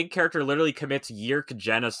 because the main character literally commits Yeerk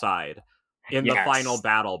genocide in the final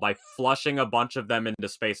battle by flushing a bunch of them into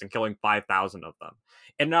space and killing 5,000 of them.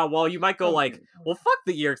 And now, while you might go like, well, fuck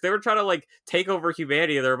the Yeerks, they were trying to like take over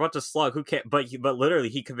humanity, they're a bunch of slug, who can't, but literally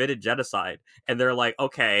he committed genocide, and they're like,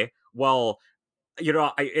 okay, well, you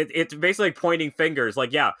know, it's basically like pointing fingers,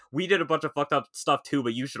 like, yeah, we did a bunch of fucked up stuff too,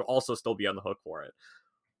 but you should also still be on the hook for it.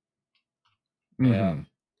 Yeah.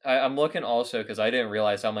 I'm looking also, because I didn't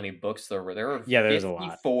realize how many books there were. There were there's a lot.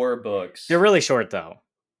 54 books. They're really short, though.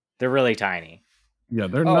 They're really tiny. Yeah,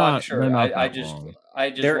 they're not. I'm sure. They're not I that just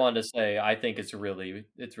long. wanted to say, I think it's really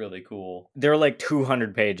cool. They're like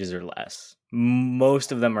 200 pages or less.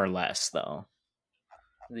 Most of them are less, though.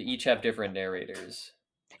 They each have different narrators.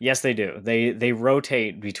 Yes, they do. They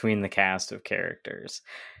rotate between the cast of characters.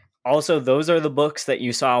 Also, those are the books that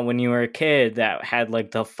you saw when you were a kid that had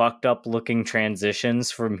like the fucked up looking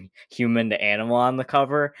transitions from human to animal on the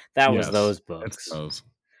cover. That was those books. Those.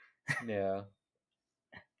 Yeah.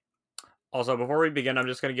 Also, before we begin, I'm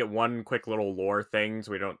just going to get one quick little lore thing,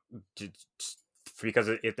 so we don't, because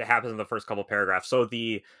it happens in the first couple paragraphs. So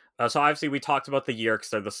so obviously we talked about the Yeerks.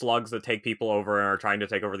 They're the slugs that take people over and are trying to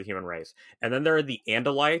take over the human race. And then there are the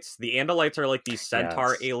Andalites. The Andalites are like these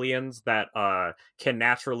centaur aliens that can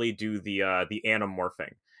naturally do the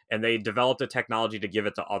anamorphing. And they developed a technology to give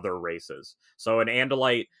it to other races. So an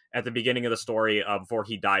Andalite, at the beginning of the story, before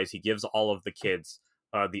he dies, he gives all of the kids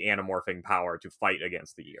the anamorphing power to fight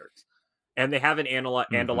against the Yeerks. And they have an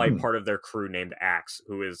Andalite part of their crew named Axe,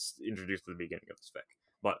 who is introduced at the beginning of this fic.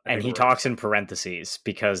 And he talks in parentheses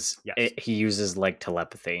because he uses like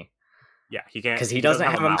telepathy. Yeah, he can't, because he doesn't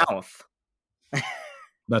have a mouth.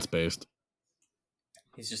 That's based.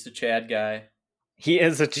 He's just a Chad guy. He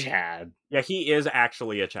is a Chad. Yeah, he is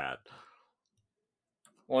actually a Chad.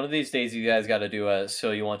 One of these days, you guys got to do a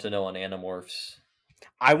So You Want to Know on Animorphs.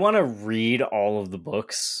 I want to read all of the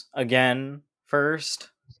books again first.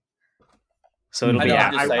 So it'll be.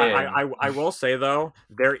 I will say though,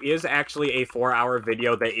 there is actually a 4-hour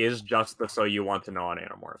video that is just the So You Want to Know on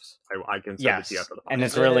Animorphs. I can send it to you after the podcast. And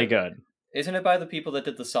it's really good. Isn't it by the people that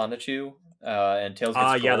did the Sonichu and Tails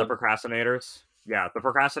Gets Yeah, the Cold? procrastinators. Yeah, the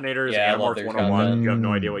procrastinators, Yeah, I love Animorphs their 101. You have no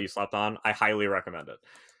content. idea what you slept on. I highly recommend it.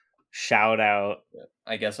 Shout out.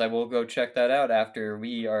 I guess I will go check that out after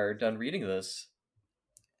we are done reading this.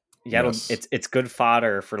 Yeah, Yes. it's good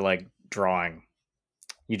fodder for like drawing.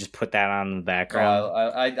 You just put that on in the background.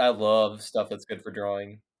 I love stuff that's good for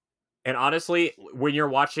drawing. And honestly, when you're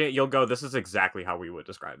watching it, you'll go, "This is exactly how we would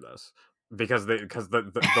describe this," because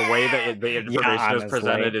the way that the information is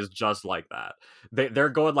presented honestly. is just like that. They're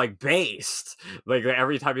going like based, like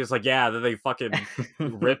every time he's like, "Yeah," then they fucking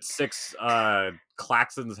ripped 6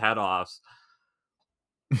 Klaxon's head off.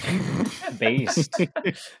 Based and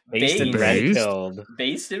Based. red pilled.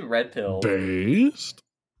 Based and red pill. Based.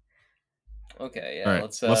 Okay, yeah. All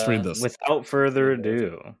right, let's read this. Without further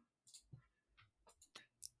ado,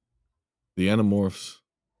 The Animorphs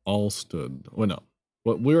all stood. Well, no.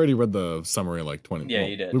 Well, we already read the summary like 20. Yeah, well,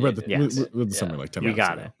 you did. We read you the, did. we, Yes. we read the Yeah. summary like 10 we minutes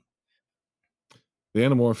got ago. it. The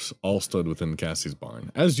Animorphs all stood within Cassie's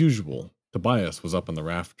barn. As usual, Tobias was up on the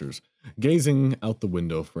rafters, gazing out the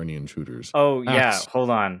window for any intruders. Oh yeah, Axe. hold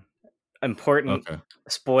on. Important Okay.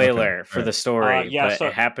 spoiler Okay, for alright. the story, Yeah, but so-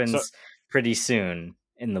 it happens pretty soon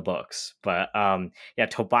in the books. But yeah,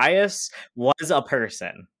 Tobias was a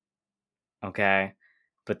person. Okay.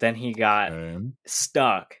 But then he got Okay.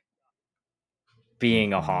 stuck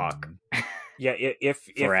being a hawk. Yeah, if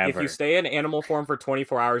Forever. you stay in animal form for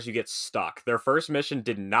 24 hours, you get stuck. Their first mission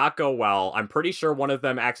did not go well. I'm pretty sure one of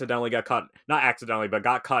them accidentally got cut, not accidentally, but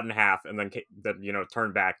got cut in half and then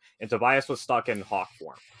turned back. And Tobias was stuck in hawk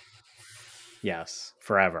form. Yes,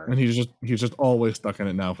 forever. And he's just always stuck in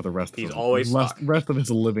it now for the rest He's of always stuck. rest of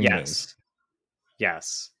his living days. Yes.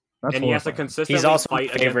 Yes. That's And he has to horrifying. consistently He's also my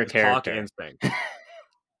fight favorite against his hawk character. instinct.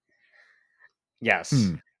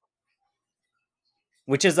 Yes.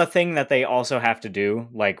 Which is a thing that they also have to do,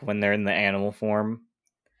 like when they're in the animal form.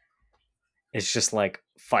 It's just like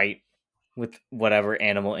fight with whatever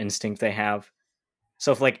animal instinct they have.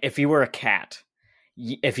 So if you were a cat,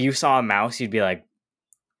 if you saw a mouse, you'd be like,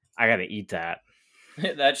 I gotta eat that.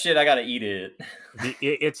 That shit, I gotta eat it.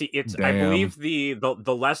 It's I Damn. believe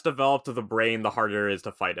the less developed the brain, the harder it is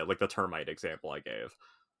to fight it, like the termite example I gave.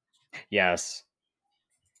 Yes.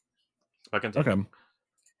 But continue. Okay.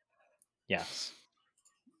 Yes.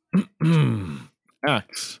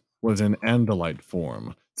 Axe was in Andalite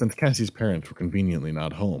form, since Cassie's parents were conveniently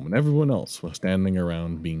not home, and everyone else was standing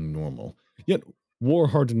around being normal, yet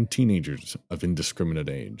war-hardened teenagers of indiscriminate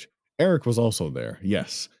age. Eric was also there.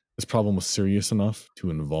 Yes, this problem was serious enough to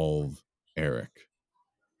involve Eric.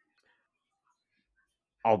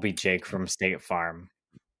 I'll be Jake from State Farm.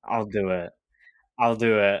 I'll do it.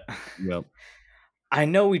 Yep. I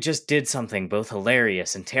know we just did something both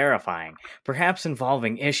hilarious and terrifying, perhaps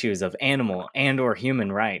involving issues of animal and or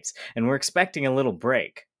human rights, and we're expecting a little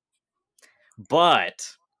break. But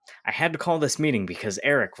I had to call this meeting because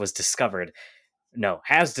Eric has discovered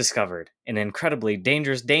an incredibly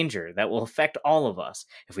dangerous danger that will affect all of us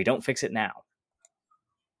if we don't fix it now.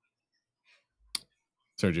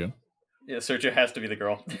 Sergio. Yeah, Sergio has to be the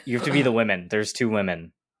girl. You have to be the women. There's 2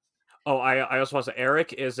 women. Oh, I also want to say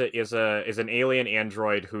Eric is an alien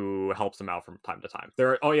android who helps them out from time to time.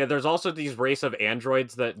 There's also these race of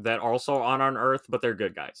androids that also on Earth, but they're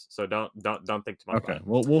good guys. So don't think too much Okay, about it.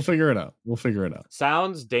 well, we'll figure it out.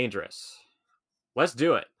 Sounds dangerous. Let's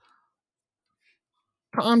do it.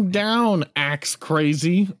 Calm down, Axe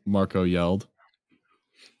Crazy, Marco yelled.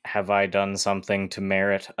 Have I done something to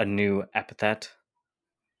merit a new epithet?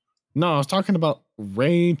 No, I was talking about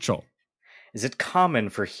Rachel. Is it common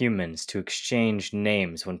for humans to exchange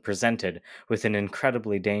names when presented with an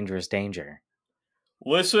incredibly dangerous danger?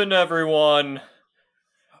 Listen, everyone.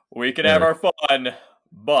 We can have our fun,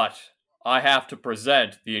 but I have to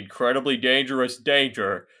present the incredibly dangerous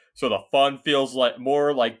danger so the fun feels like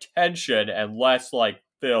more like tension and less like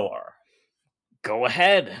filler. Go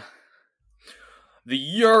ahead.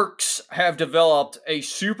 The Yerks have developed a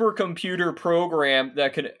supercomputer program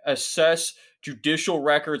that can assess judicial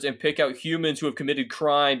records and pick out humans who have committed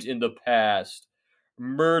crimes in the past.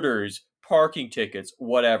 Murders, parking tickets,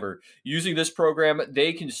 whatever. Using this program,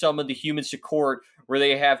 they can summon the humans to court where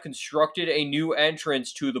they have constructed a new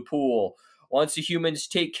entrance to the pool. Once the humans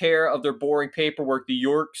take care of their boring paperwork, the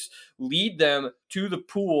Yorks lead them to the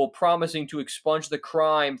pool, promising to expunge the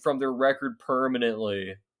crime from their record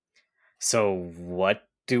permanently. So what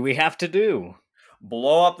do we have to do?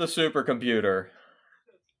 Blow up the supercomputer.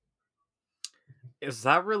 Is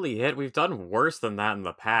that really it? We've done worse than that in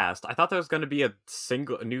the past. I thought there was going to be a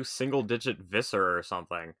new single-digit viscer or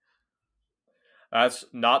something. That's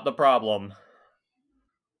not the problem.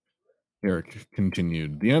 Eric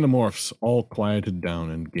continued. The Animorphs all quieted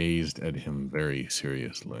down and gazed at him very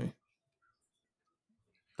seriously.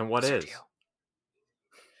 Then what is?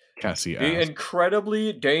 Cassie The asked.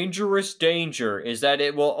 incredibly dangerous danger is that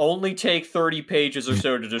it will only take 30 pages or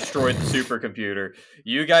so to destroy the supercomputer.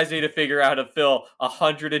 You guys need to figure out how to fill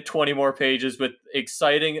 120 more pages with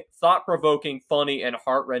exciting, thought-provoking, funny, and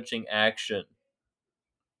heart-wrenching action.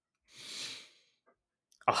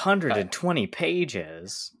 120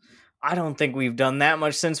 pages? I don't think we've done that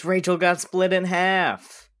much since Rachel got split in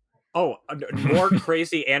half. Oh, more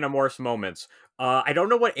crazy Animorphs moments. I don't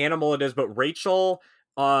know what animal it is, but Rachel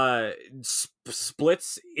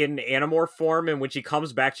splits in Animorph form, and when she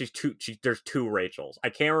comes back, there's two Rachels. I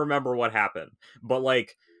can't remember what happened, but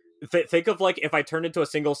like, think of like if I turned into a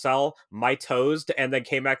single cell, mitosed, and then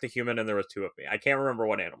came back to human, and there was two of me. I can't remember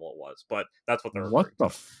what animal it was, but that's what they're. What the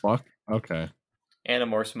fuck? Okay.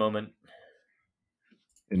 Animorphs moment.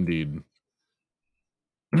 Indeed.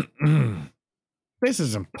 This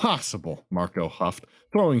is impossible, Marco huffed,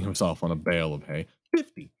 throwing himself on a bale of hay.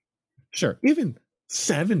 50. Sure, even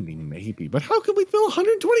 70 maybe, but how can we fill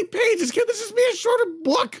 120 pages? Can't this just be a shorter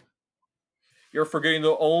book? You're forgetting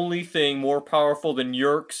the only thing more powerful than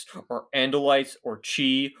Yerks, or Andalites, or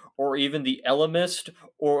Chi, or even the Elemist,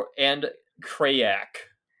 and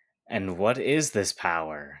Krayak. And what is this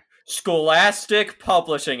power? Scholastic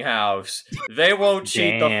Publishing House. They won't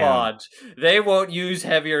cheat the font. They won't use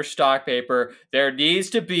heavier stock paper. There needs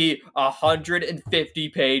to be 150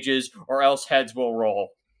 pages, or else heads will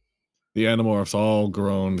roll. The Animorphs all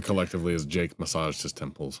groaned collectively as Jake massaged his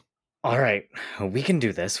temples. All right, we can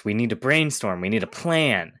do this. We need to brainstorm. We need a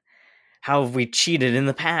plan. How have we cheated in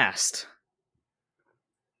the past?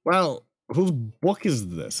 Well, whose book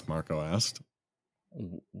is this? Marco asked.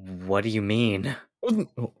 What do you mean?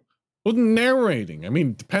 Who's narrating? I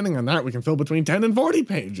mean, depending on that, we can fill between 10 and 40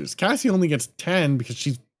 pages. Cassie only gets 10 because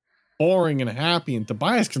she's boring and happy, and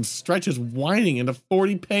Tobias can stretch his whining into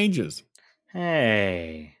 40 pages.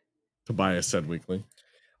 Hey. Tobias said weakly.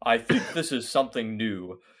 I think this is something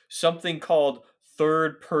new. Something called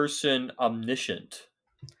third-person omniscient.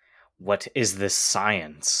 What is this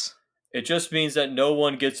science? It just means that no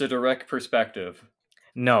one gets a direct perspective.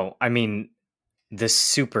 No, I mean the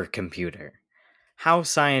supercomputer. How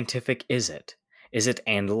scientific is it? Is it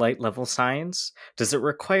Andalite level science? Does it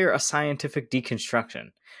require a scientific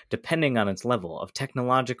deconstruction? Depending on its level of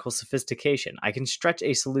technological sophistication, I can stretch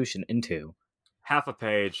a solution into half a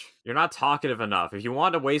page. You're not talkative enough. If you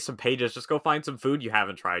want to waste some pages, just go find some food you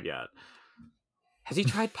haven't tried yet. Has he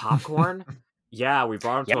tried popcorn? Yeah, we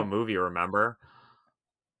brought him to a movie, remember?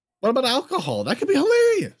 What about alcohol? That could be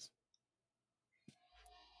hilarious.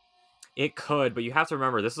 It could, but you have to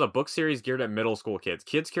remember, this is a book series geared at middle school kids.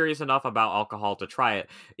 Kids curious enough about alcohol to try it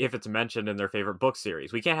if it's mentioned in their favorite book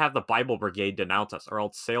series. We can't have the Bible Brigade denounce us, or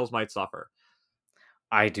else sales might suffer.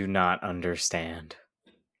 I do not understand.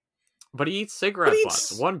 But he eats cigarette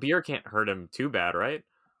butts. One beer can't hurt him too bad, right?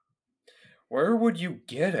 Where would you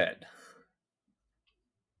get it?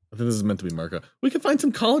 I think this is meant to be Marco. We could find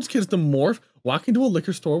some college kids to morph, walk into a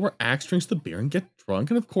liquor store where Axe drinks the beer and get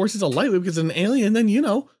drunk, and of course he's a lightweight because he's an alien, then, you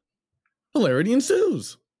know, hilarity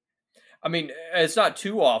ensues. I mean, it's not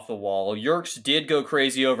too off the wall. Yerks did go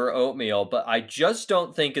crazy over oatmeal, but I just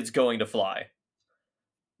don't think it's going to fly.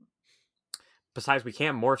 Besides, we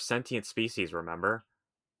can't morph sentient species, remember?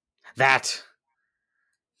 That!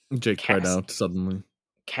 Jake cried out suddenly.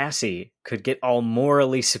 Cassie could get all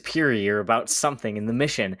morally superior about something in the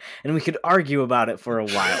mission, and we could argue about it for a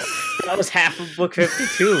while. That was half of book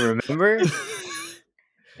 52, remember?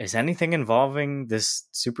 Is anything involving this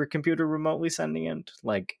supercomputer remotely sentient?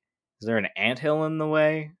 Like, is there an anthill in the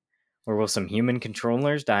way? Or will some human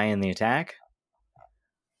controllers die in the attack?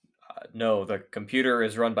 No, the computer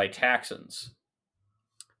is run by Taxons.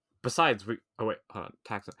 Besides,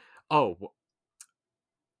 Taxon. Oh,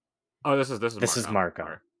 this is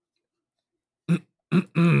Marco.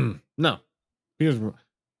 No.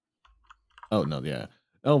 Oh, no, yeah.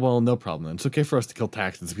 Oh, well, no problem then. It's okay for us to kill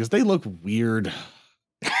Taxons because they look weird.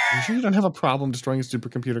 You sure you don't have a problem destroying a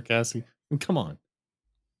supercomputer, Cassie? I mean, come on.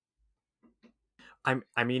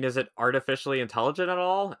 I mean, is it artificially intelligent at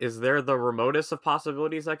all? Is there the remotest of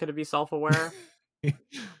possibilities that could be self-aware?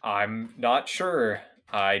 I'm not sure.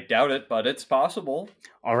 I doubt it, but it's possible.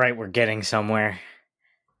 All right, we're getting somewhere.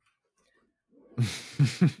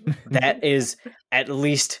 That is at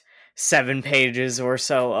least 7 pages or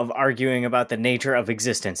so of arguing about the nature of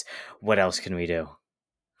existence. What else can we do?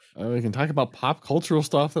 We can talk about pop cultural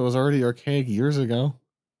stuff that was already archaic years ago.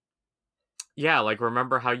 Yeah, like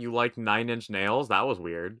remember how you liked 9 Inch Nails? That was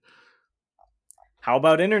weird. How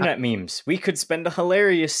about internet memes? We could spend a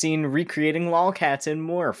hilarious scene recreating lolcats in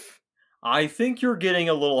Morph. I think you're getting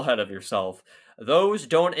a little ahead of yourself. Those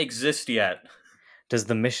don't exist yet. Does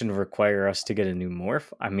the mission require us to get a new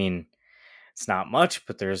Morph? I mean, it's not much,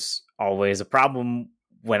 but there's always a problem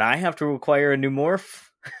when I have to acquire a new Morph.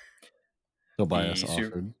 Tobias The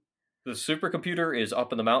offered. The supercomputer is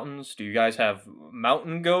up in the mountains. Do you guys have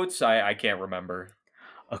mountain goats? I can't remember.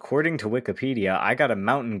 According to Wikipedia, I got a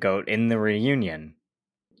mountain goat in the reunion.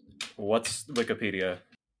 What's Wikipedia?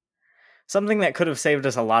 Something that could have saved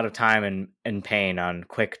us a lot of time and pain on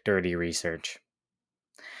quick, dirty research.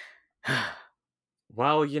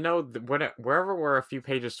 Well, wherever we're a few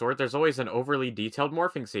pages short, there's always an overly detailed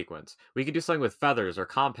morphing sequence. We could do something with feathers or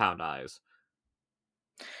compound eyes.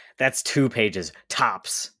 That's 2 pages,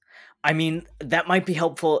 tops. I mean, that might be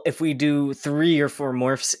helpful if we do 3 or 4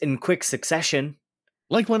 morphs in quick succession.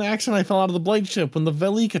 Like when Axe and I fell out of the blade ship when the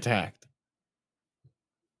Velik attacked.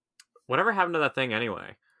 Whatever happened to that thing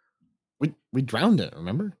anyway? We drowned it,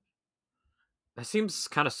 remember? That seems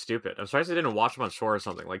kind of stupid. I'm surprised I didn't watch them on shore or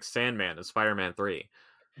something, like Sandman and Spider-Man 3.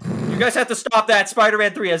 You guys have to stop that.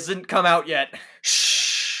 Spider-Man 3 hasn't come out yet.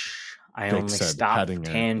 Shh. I Dick only said, stop patting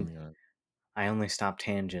her on the arm. I only stop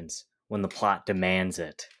tangents when the plot demands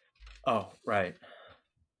it. Oh, right.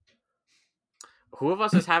 Who of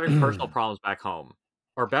us is having personal problems back home?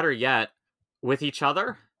 Or better yet, with each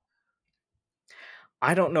other?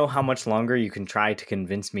 I don't know how much longer you can try to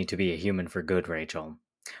convince me to be a human for good, Rachel.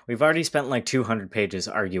 We've already spent like 200 pages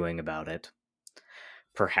arguing about it.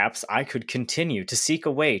 Perhaps I could continue to seek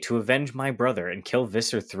a way to avenge my brother and kill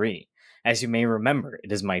Visser 3. As you may remember,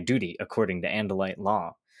 it is my duty according to Andalite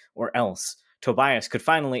law. Or else, Tobias could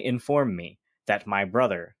finally inform me that my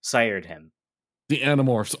brother sired him. The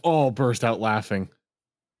Animorphs all burst out laughing.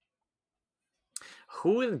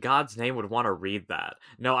 Who in God's name would want to read that?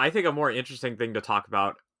 No, I think a more interesting thing to talk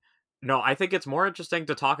about... No, I think it's more interesting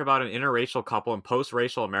to talk about an interracial couple in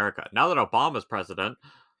post-racial America. Now that Obama's president...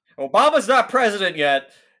 Obama's not president yet.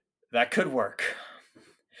 That could work.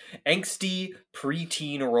 Angsty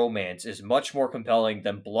preteen romance is much more compelling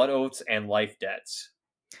than blood oaths and life debts.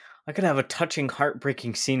 I could have a touching,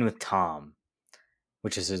 heartbreaking scene with Tom,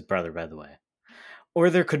 which is his brother, by the way. Or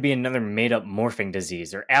there could be another made-up morphing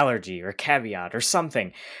disease, or allergy, or caveat, or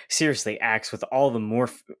something. Seriously, Axe, with all the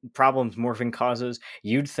problems morphing causes,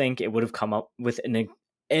 you'd think it would have come up with an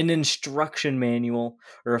instruction manual,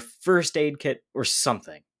 or a first aid kit, or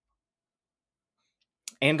something.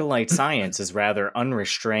 Andalite science is rather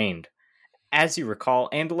unrestrained. As you recall,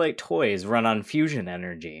 Andalite toys run on fusion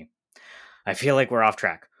energy. I feel like we're off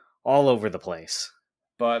track, all over the place.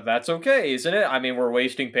 But that's okay, isn't it? I mean, we're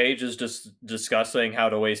wasting pages just discussing how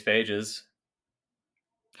to waste pages.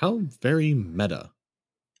 How very meta.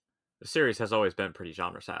 The series has always been pretty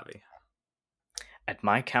genre savvy. At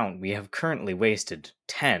my count, we have currently wasted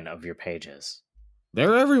 10 of your pages.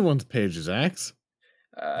 They're everyone's pages, Axe.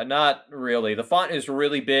 Not really. The font is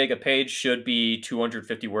really big. A page should be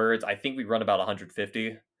 250 words. I think we run about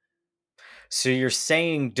 150. So you're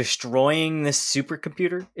saying destroying this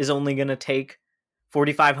supercomputer is only going to take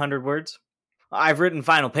 4,500 words? I've written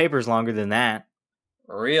final papers longer than that.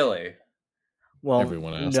 Really? Well,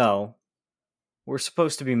 Everyone asked. No. We're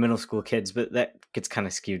supposed to be middle school kids, but that gets kind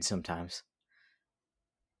of skewed sometimes.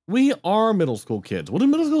 We are middle school kids. What do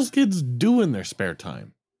middle school kids do in their spare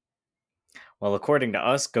time? Well, according to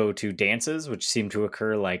us, go to dances, which seem to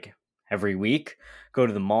occur like every week, go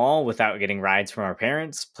to the mall without getting rides from our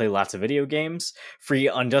parents, play lots of video games, free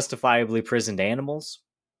unjustifiably prisoned animals.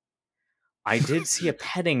 I did see a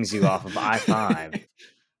petting zoo off of I-5.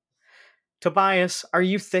 Tobias, are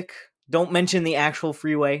you thick? Don't mention the actual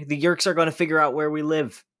freeway. The Yerks are going to figure out where we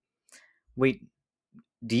live. Wait,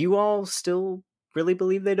 do you all still really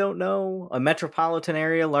believe they don't know? A metropolitan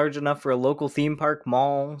area large enough for a local theme park,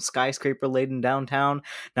 mall, skyscraper laden downtown,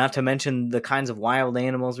 not to mention the kinds of wild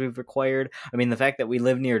animals we've acquired. I mean, the fact that we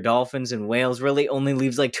live near dolphins and whales really only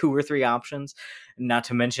leaves like 2 or 3 options. Not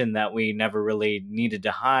to mention that we never really needed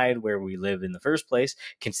to hide where we live in the first place,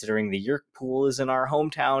 considering the Yerk pool is in our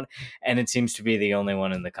hometown, and it seems to be the only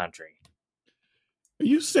one in the country. Are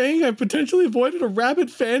you saying I potentially avoided a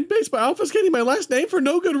rabid fan base by obfuscating my last name for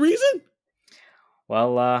no good reason?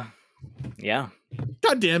 Well, yeah.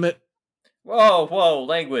 God damn it. Whoa,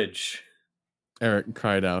 language. Eric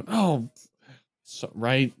cried out. Oh,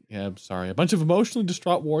 right. Yeah, I'm sorry. A bunch of emotionally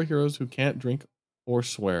distraught war heroes who can't drink or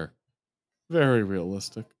swear. Very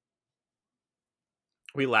realistic.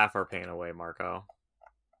 We laugh our pain away, Marco.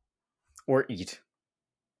 Or eat.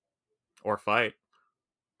 Or fight.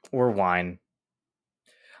 Or wine.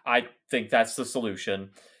 I think that's the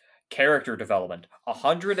solution. Character development.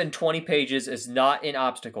 120 pages is not an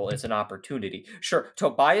obstacle, it's an opportunity. Sure,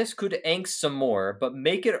 Tobias could angst some more, but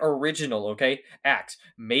make it original, okay? Ax,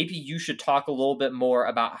 maybe you should talk a little bit more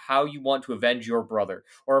about how you want to avenge your brother,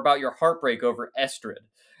 or about your heartbreak over Estrid.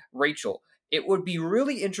 Rachel, it would be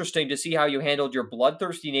really interesting to see how you handled your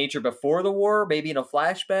bloodthirsty nature before the war, maybe in a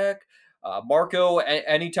flashback. Marco,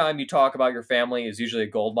 anytime you talk about your family is usually a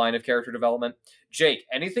goldmine of character development. Jake,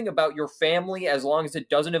 anything about your family as long as it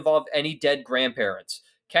doesn't involve any dead grandparents.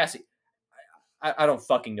 Cassie, I don't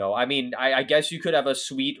fucking know. I mean, I guess you could have a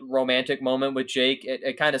sweet romantic moment with Jake.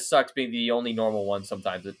 It kind of sucks being the only normal one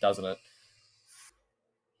sometimes, doesn't it?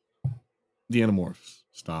 The Animorphs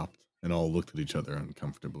stopped and all looked at each other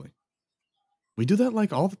uncomfortably. We do that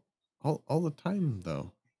like all the time,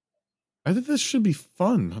 though. I think this should be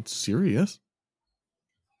fun, not serious.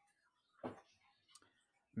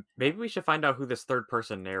 Maybe we should find out who this third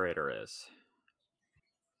person narrator is.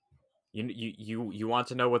 You want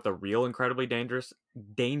to know what the real incredibly dangerous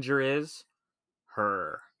danger is?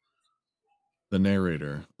 Her. The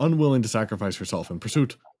narrator, unwilling to sacrifice herself in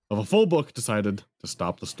pursuit of a full book, decided to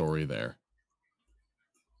stop the story there.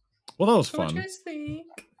 Well, that was fun. What do you guys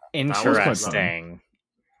think? Interesting.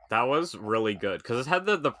 That was really good because it had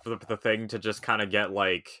the thing to just kind of get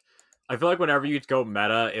like. I feel like whenever you go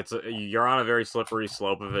meta, you're on a very slippery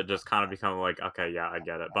slope of it just kind of becoming like, okay, yeah, I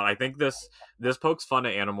get it. But I think this pokes fun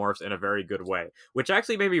at Animorphs in a very good way, which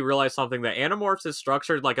actually made me realize something, that Animorphs is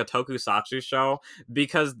structured like a tokusatsu show,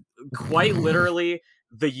 because quite literally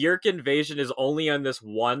the Yeerk invasion is only in this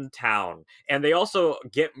one town, and they also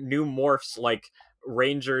get new morphs like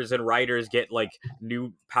Rangers and Riders get like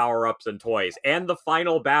new power-ups and toys, and the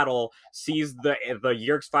final battle sees the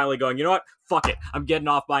Yeerks finally going, you know what, fuck it, I'm getting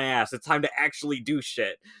off my ass, it's time to actually do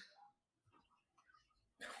shit.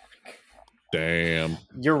 Damn,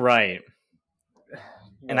 you're right,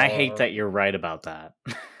 and I hate that you're right about that.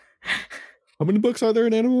 How many books are there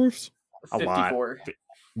in Animorphs? A 54 lot.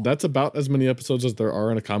 That's about as many episodes as there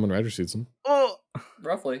are in a Kamen Rider season. Oh,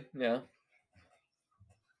 roughly, yeah.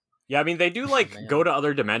 Yeah, I mean, they do, like, go to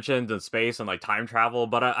other dimensions and space and, like, time travel,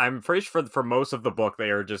 but I'm pretty sure for most of the book,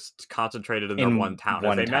 they are just concentrated in the one town.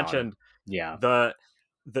 As they mentioned, yeah.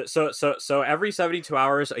 So every 72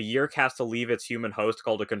 hours, a Yeerk has to leave its human host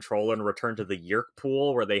called a controller and return to the Yeerk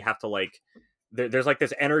pool, where they have to, like, there's, like,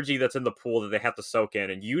 this energy that's in the pool that they have to soak in,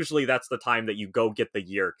 and usually that's the time that you go get the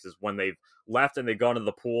Yeerks, is when they've left and they go into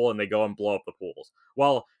the pool and they go and blow up the pools.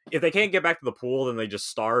 Well, if they can't get back to the pool, then they just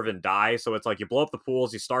starve and die, so it's like you blow up the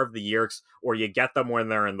pools, you starve the Yeerks, or you get them when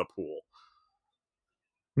they're in the pool.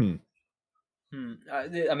 I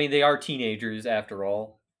mean, they are teenagers after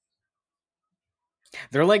all.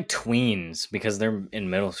 They're like tweens because they're in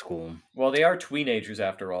middle school. Well, they are tweenagers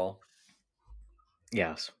after all.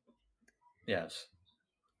 Yes. Yes.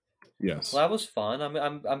 Well, that was fun.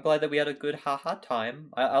 I'm glad that we had a good haha time.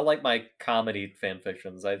 I like my comedy fan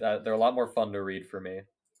fictions. They're a lot more fun to read for me.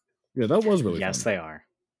 Yeah, that was really fun. Yes, they are.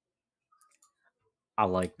 I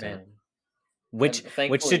liked it. Man. Which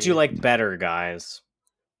did you like better, guys?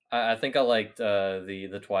 I think I liked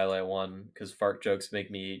the Twilight one because fart jokes make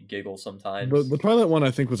me giggle sometimes. The Twilight one I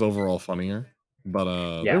think was overall funnier, but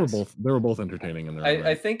Yes. they were both entertaining in their own I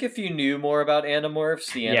way. think if you knew more about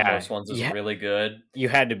Animorphs, the Animorphs ones is really good. You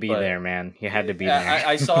had to be there, man. You had to be there.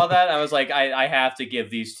 I saw that. I was like, I have to give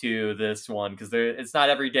these two this one because it's not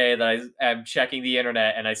every day that I am checking the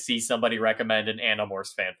internet and I see somebody recommend an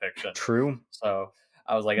Animorphs fanfiction. True. So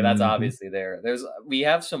I was like, that's obviously there. We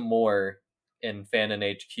have some more in Fanon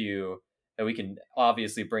HQ that we can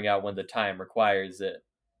obviously bring out when the time requires it.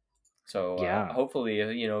 So hopefully,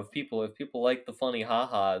 if people like the funny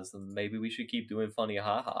ha-has, then maybe we should keep doing funny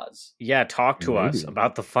ha-has. Yeah, talk to us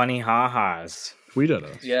about the funny ha-has. Tweet at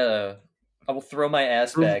us. Yeah, I will throw my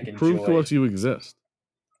ass back and prove to us you exist.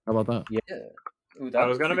 How about that? Yeah. Ooh, I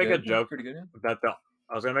was gonna make a joke that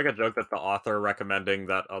the author recommending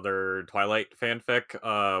that other Twilight fanfic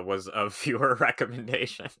was a viewer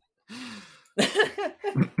recommendation.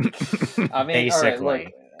 I mean, basically, all right,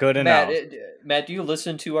 look, good enough. Matt, do you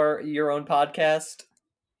listen to your own podcast?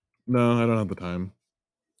 No, I don't have the time.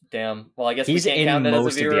 Damn. Well, I guess He's we can't in count that as a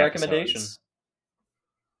most viewer of the recommendation. episodes.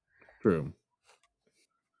 True.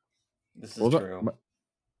 This is true. What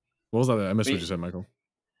was that? I missed what you said, Michael.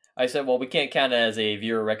 I said, well, we can't count it as a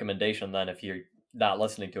viewer recommendation then if you're not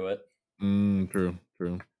listening to it. True.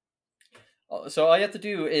 So all you have to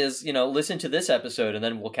do is, listen to this episode and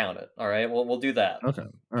then we'll count it. All right, we'll do that. Okay.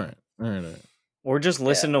 All right. Or just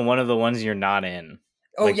listen to one of the ones you're not in.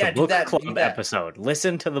 Oh like yeah, the book do that. club episode.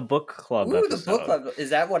 Listen to the book club episode. The book club. Is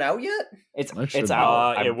that one out yet? It's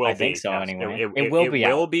out. It will I be. think so. Yes. Anyway, It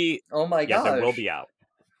will be. Oh my gosh. Yes, it will be out.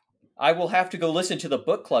 I will have to go listen to the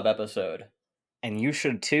book club episode. And you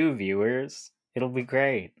should too, viewers. It'll be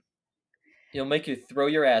great. It'll make you throw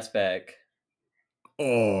your ass back.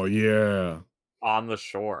 Oh yeah. On the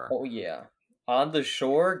shore. Oh yeah. On the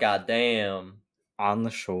shore, goddamn. On the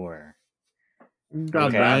shore.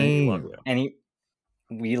 God Okay. We dang. love you. And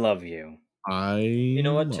we love you. You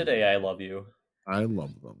know what? love Today them. I love you. I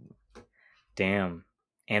love them. Damn.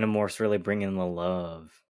 Animorphs really bring in the love.